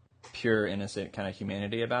pure, innocent kind of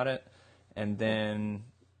humanity about it. And then,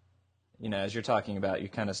 you know, as you're talking about, you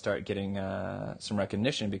kind of start getting some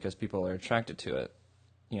recognition because people are attracted to it,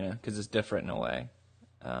 you know, because it's different in a way.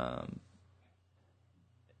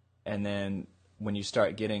 And then when you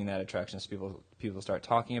start getting that attraction, so people start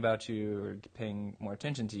talking about you or paying more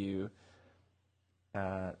attention to you,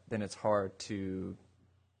 then it's hard to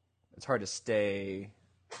stay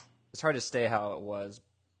how it was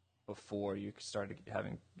before you started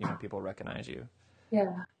having, you know, people recognize you.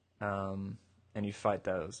 Yeah. And you fight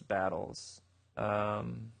those battles. Yeah,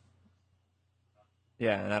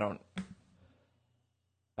 and I don't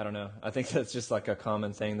know. I think that's just like a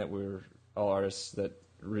common thing that we're all artists that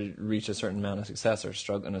reach a certain amount of success are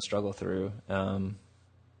struggle through. When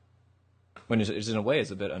it's in a way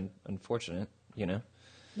is a bit unfortunate, you know.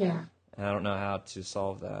 Yeah. And I don't know how to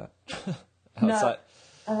solve that. No,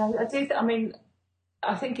 I do. I mean,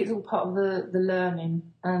 I think it's all part of the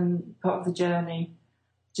learning and part of the journey.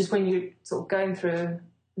 Just when you're sort of going through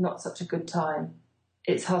not such a good time,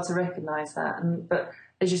 it's hard to recognise that. But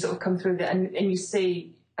as you sort of come through that and you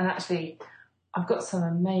see, and actually, I've got some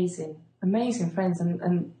amazing friends,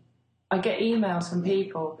 and I get emails from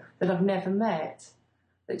people that I've never met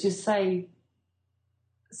that just say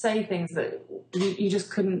things that you just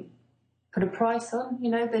couldn't put a price on. You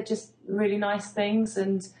know, they're just really nice things,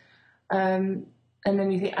 and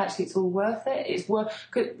then you think, actually, it's all worth it. It's worth.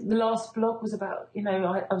 Cause the last blog was about, you know,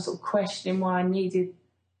 I was sort of questioning why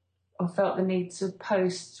I felt the need to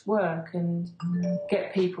post work and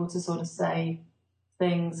get people to sort of say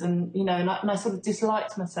things, and you know, and I sort of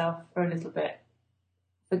disliked myself for a little bit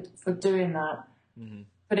for doing that. Mm-hmm.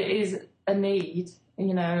 But it is a need,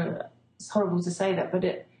 you know. It's horrible to say that, but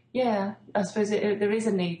I suppose there is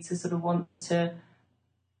a need to sort of want to.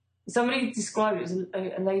 Somebody described it as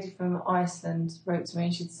a lady from Iceland wrote to me,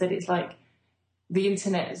 and she said it's like the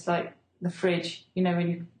internet is like the fridge. You know,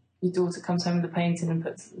 when your daughter comes home with a painting and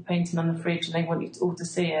puts the painting on the fridge, and they want you all to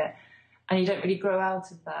see it, and you don't really grow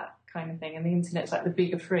out of that kind of thing. And the internet's like the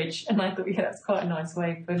bigger fridge. And I thought, yeah, that's quite a nice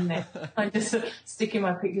way of putting it. I'm just sticking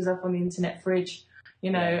my pictures up on the internet fridge,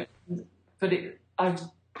 you know. Yeah. But I've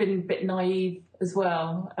been a bit naive as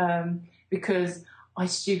well, because I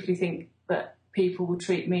stupidly think that people will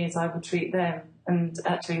treat me as I would treat them, and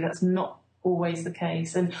actually that's not always the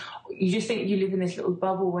case. And you just think you live in this little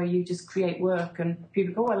bubble where you just create work and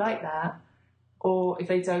people go, oh, I like that, or if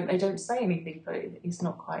they don't say anything. But it's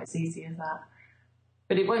not quite as easy as that.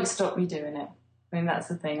 But it won't stop me doing it. I mean, that's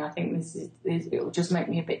the thing. I think it will just make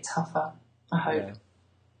me a bit tougher, I hope.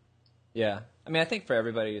 Yeah. I mean, I think for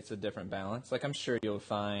everybody it's a different balance. Like, I'm sure you'll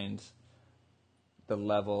find the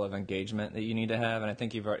level of engagement that you need to have, and I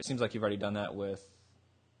think it seems like you've already done that with,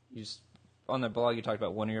 on the blog you talked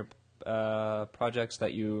about one of your projects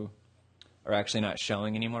that you are actually not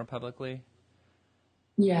showing anymore publicly.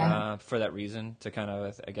 Yeah. For that reason, to kind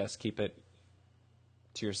of, I guess, keep it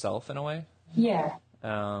to yourself in a way. Yeah.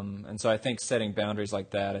 And so I think setting boundaries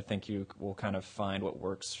like that, I think you will kind of find what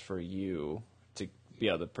works for you to be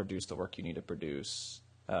able to produce the work you need to produce,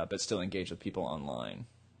 but still engage with people online,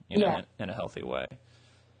 in a healthy way.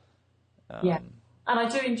 Yeah. And I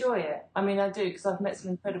do enjoy it. I mean, I do, because I've met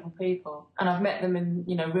some incredible people, and I've met them in,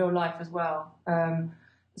 real life as well,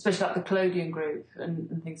 especially like the Collodion group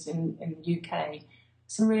and things in the UK.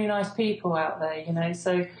 Some really nice people out there,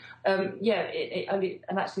 so, and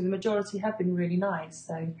actually the majority have been really nice.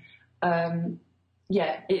 So,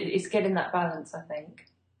 it's getting that balance, I think.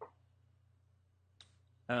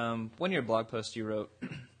 One of your blog posts you wrote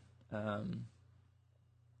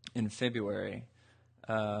in February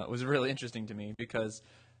was really interesting to me, because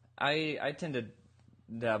I tend to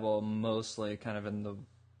dabble mostly kind of in the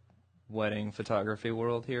wedding photography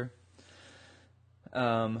world here.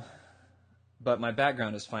 But my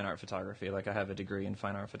background is fine art photography. Like, I have a degree in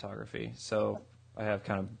fine art photography, so I have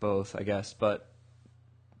kind of both, I guess. But,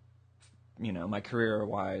 my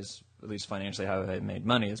career-wise, at least financially, how I've made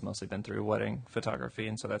money has mostly been through wedding photography,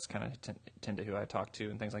 and so that's kind of tend to who I talk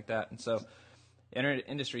to and things like that. And so, in our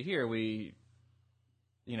industry here, we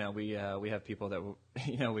have people that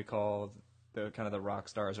we call the kind of the rock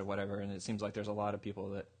stars or whatever, and it seems like there's a lot of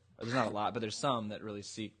people that, there's not a lot, but there's some that really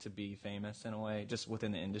seek to be famous in a way, just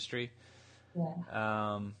within the industry.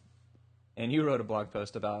 Yeah. And you wrote a blog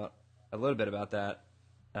post a little bit about that,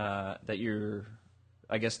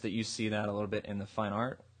 I guess that you see that a little bit in the fine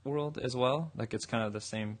art world as well. Like, it's kind of the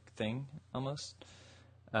same thing almost.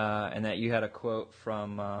 And that you had a quote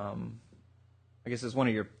from, I guess it's one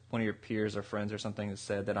of your peers or friends or something that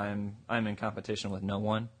said that I'm in competition with no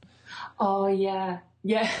one. Oh yeah.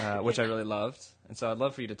 Yeah. Which I really loved. And so I'd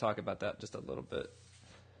love for you to talk about that just a little bit.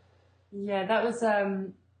 Yeah, that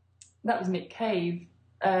was Nick Cave.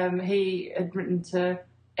 He had written to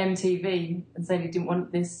MTV and said he didn't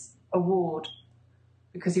want this award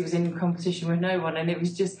because he was in competition with no one. And it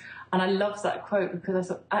was just, and I loved that quote, because I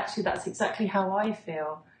thought, actually, that's exactly how I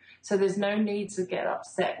feel. So there's no need to get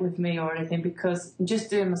upset with me or anything, because I'm just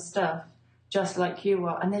doing my stuff just like you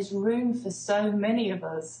are. And there's room for so many of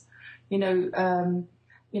us.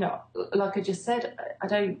 Like I just said, I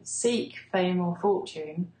don't seek fame or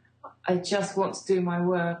fortune. I just want to do my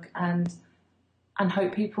work and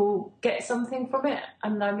hope people get something from it.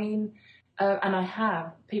 And I mean, and I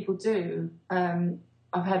have, people do.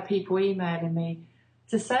 I've had people emailing me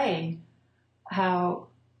to say how,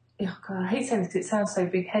 oh God, I hate saying this because it sounds so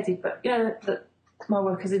big-headed, but, that my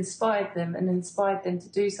work has inspired them to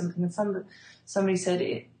do something. And somebody said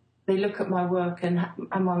they look at my work and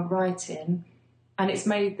my writing, and it's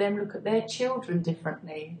made them look at their children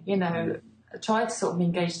differently, I try to sort of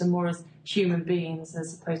engage them more as human beings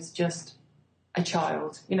as opposed to just a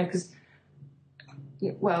child, because,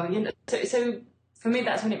 so for me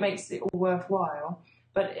that's when it makes it all worthwhile.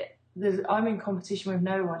 But I'm in competition with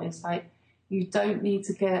no one. It's like, you don't need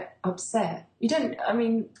to get upset.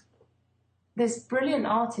 There's brilliant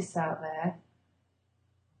artists out there,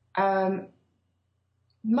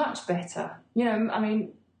 much better,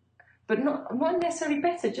 but not necessarily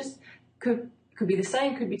better, just could be the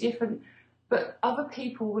same, could be different. But other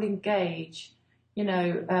people will engage,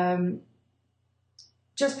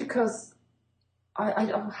 just because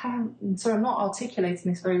I'm sorry, I'm not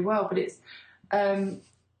articulating this very well, but it's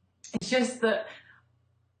just that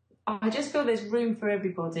I just feel there's room for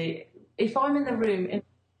everybody. If I'm in the room,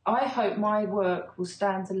 I hope my work will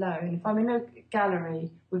stand alone. If I'm in a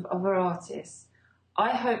gallery with other artists,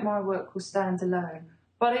 I hope my work will stand alone.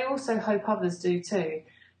 But I also hope others do too.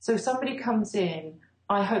 So if somebody comes in,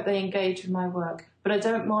 I hope they engage with my work, but I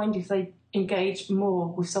don't mind if they engage more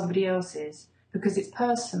with somebody else's, because it's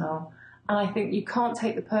personal. And I think you can't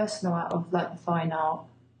take the personal out of, like, the fine art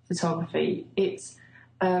photography. It's,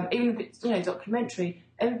 even if it's, documentary,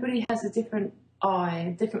 everybody has a different eye,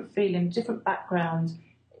 a different feeling, different background.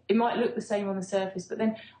 It might look the same on the surface, but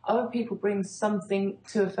then other people bring something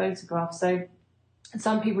to a photograph. So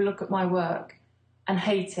some people look at my work and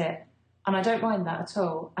hate it, and I don't mind that at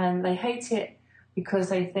all. And they hate it because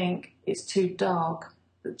they think it's too dark,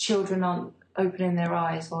 that children aren't opening their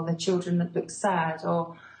eyes, or their children look sad,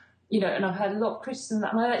 or, and I've had a lot of criticism,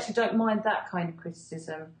 and I actually don't mind that kind of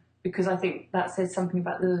criticism, because I think that says something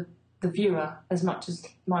about the viewer as much as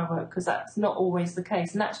my work, because that's not always the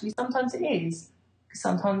case. And actually sometimes it is, because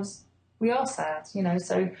sometimes we are sad,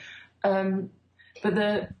 So, but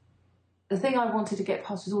the thing I wanted to get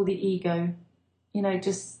past was all the ego,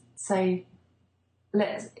 just say,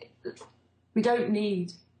 we don't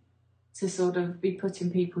need to sort of be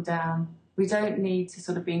putting people down. We don't need to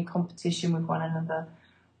sort of be in competition with one another.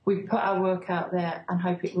 We put our work out there and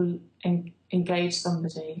hope it will engage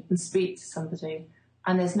somebody and speak to somebody.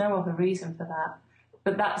 And there's no other reason for that.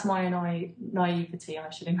 But that's my naivety, I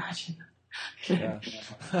should imagine. Yeah,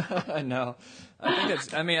 I know. I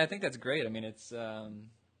think that's great. I mean, it's so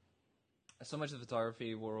much of the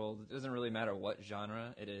photography world. It doesn't really matter what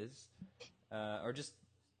genre it is, or just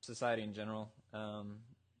society in general.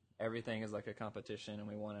 Everything is like a competition, and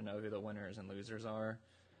we want to know who the winners and losers are.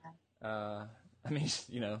 The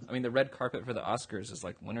red carpet for the Oscars is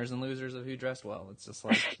like winners and losers of who dressed well. It's just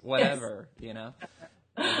like whatever,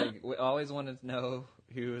 we always want to know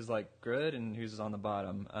who is like good and who's on the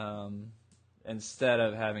bottom, instead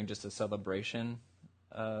of having just a celebration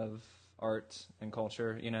of art and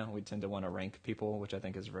culture. We tend to want to rank people, which I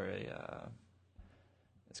think is very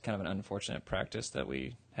it's kind of an unfortunate practice that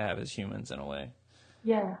we have as humans in a way.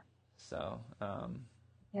 Yeah. So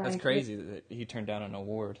that's crazy that he turned down an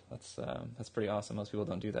award. That's pretty awesome. Most people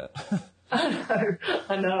don't do that.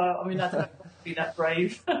 I know. I mean, I don't have to be that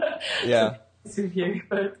brave. Yeah. With you,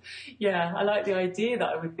 but yeah, I like the idea that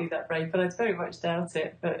I would be that brave, but I very much doubt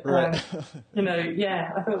it. But right.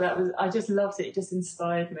 I thought I just loved it. It just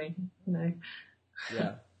inspired me.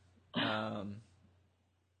 Yeah.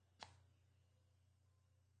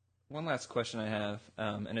 One last question I have,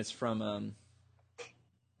 and it's from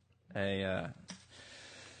a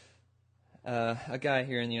guy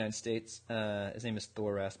here in the United States. His name is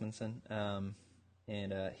Thor Rasmussen,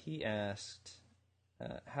 and he asked,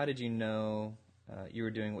 how did you know you were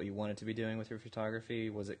doing what you wanted to be doing with your photography?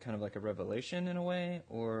 Was it kind of like a revelation in a way,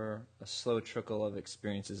 or a slow trickle of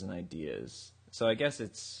experiences and ideas? So I guess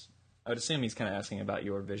I would assume he's kind of asking about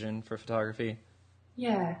your vision for photography.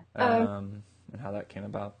 Yeah. And how that came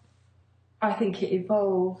about. I think it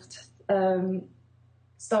evolved.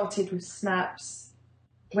 Started with snaps.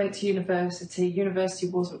 Went to university. University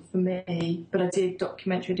wasn't for me, but I did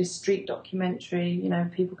documentary, did street documentary,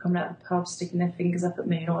 people coming out of the pub sticking their fingers up at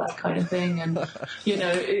me and all that kind of thing. And,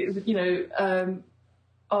 it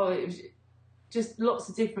was just lots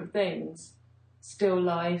of different things, still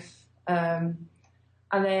life. And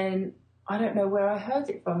then I don't know where I heard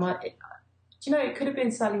it from. It could have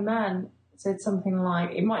been Sally Mann said something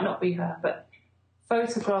like, it might not be her, but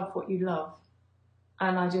photograph what you love.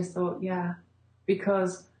 And I just thought, yeah.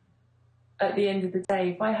 Because at the end of the day,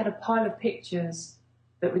 if I had a pile of pictures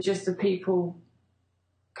that were just of people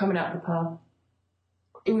coming out of the pub,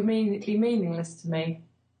 it would be meaningless to me.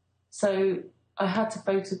 So I had to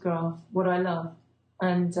photograph what I love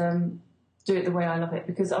and do it the way I love it,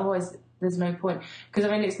 because otherwise there's no point.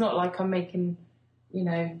 Because, it's not like I'm making,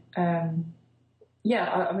 I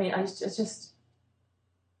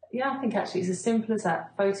think actually it's as simple as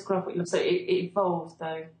that. Photograph what you love. So it evolved,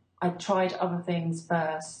 though. I tried other things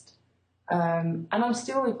first, and I'm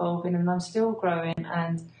still evolving and I'm still growing.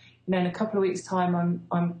 And in a couple of weeks' time,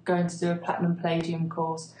 I'm going to do a Platinum Palladium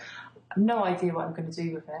course. I have no idea what I'm going to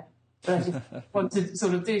do with it, but I just want to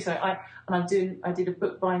sort of do so. I did a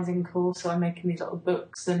bookbinding course, so I'm making these little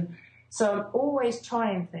books, and so I'm always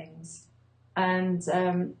trying things and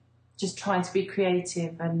just trying to be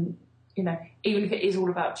creative. And even if it is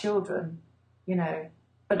all about children,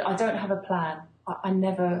 but I don't have a plan. I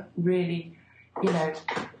never really,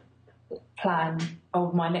 plan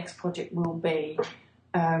my next project will be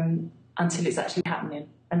until it's actually happening.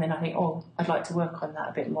 And then I think, I'd like to work on that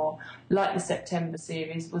a bit more. Like the September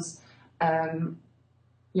series was, I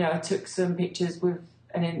took some pictures with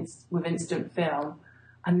instant film,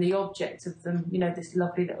 and the object of them, this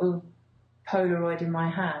lovely little Polaroid in my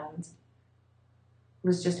hand,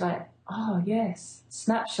 was just like, oh yes,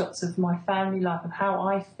 snapshots of my family life, of how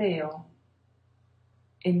I feel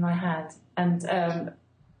in my hand. And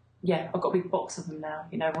I've got a big box of them now,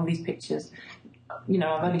 all these pictures.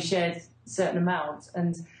 I've only shared a certain amount,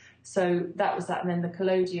 and so that was that. And then the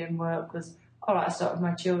collodion work was, all right, I started with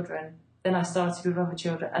my children, then I started with other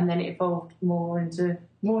children, and then it evolved more into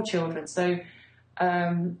more children. So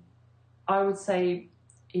I would say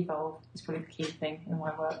evolve is probably the key thing in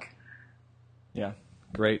my work. Yeah,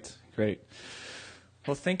 great.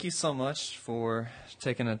 Well, thank you so much for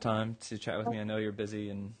taking the time to chat with me. I know you're busy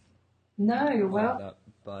and no, you're welcome.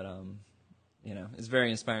 But it's very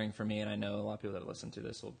inspiring for me, and I know a lot of people that listen to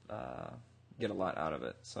this will get a lot out of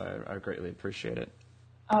it. So I greatly appreciate it.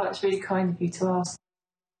 Oh, it's really kind of you to ask.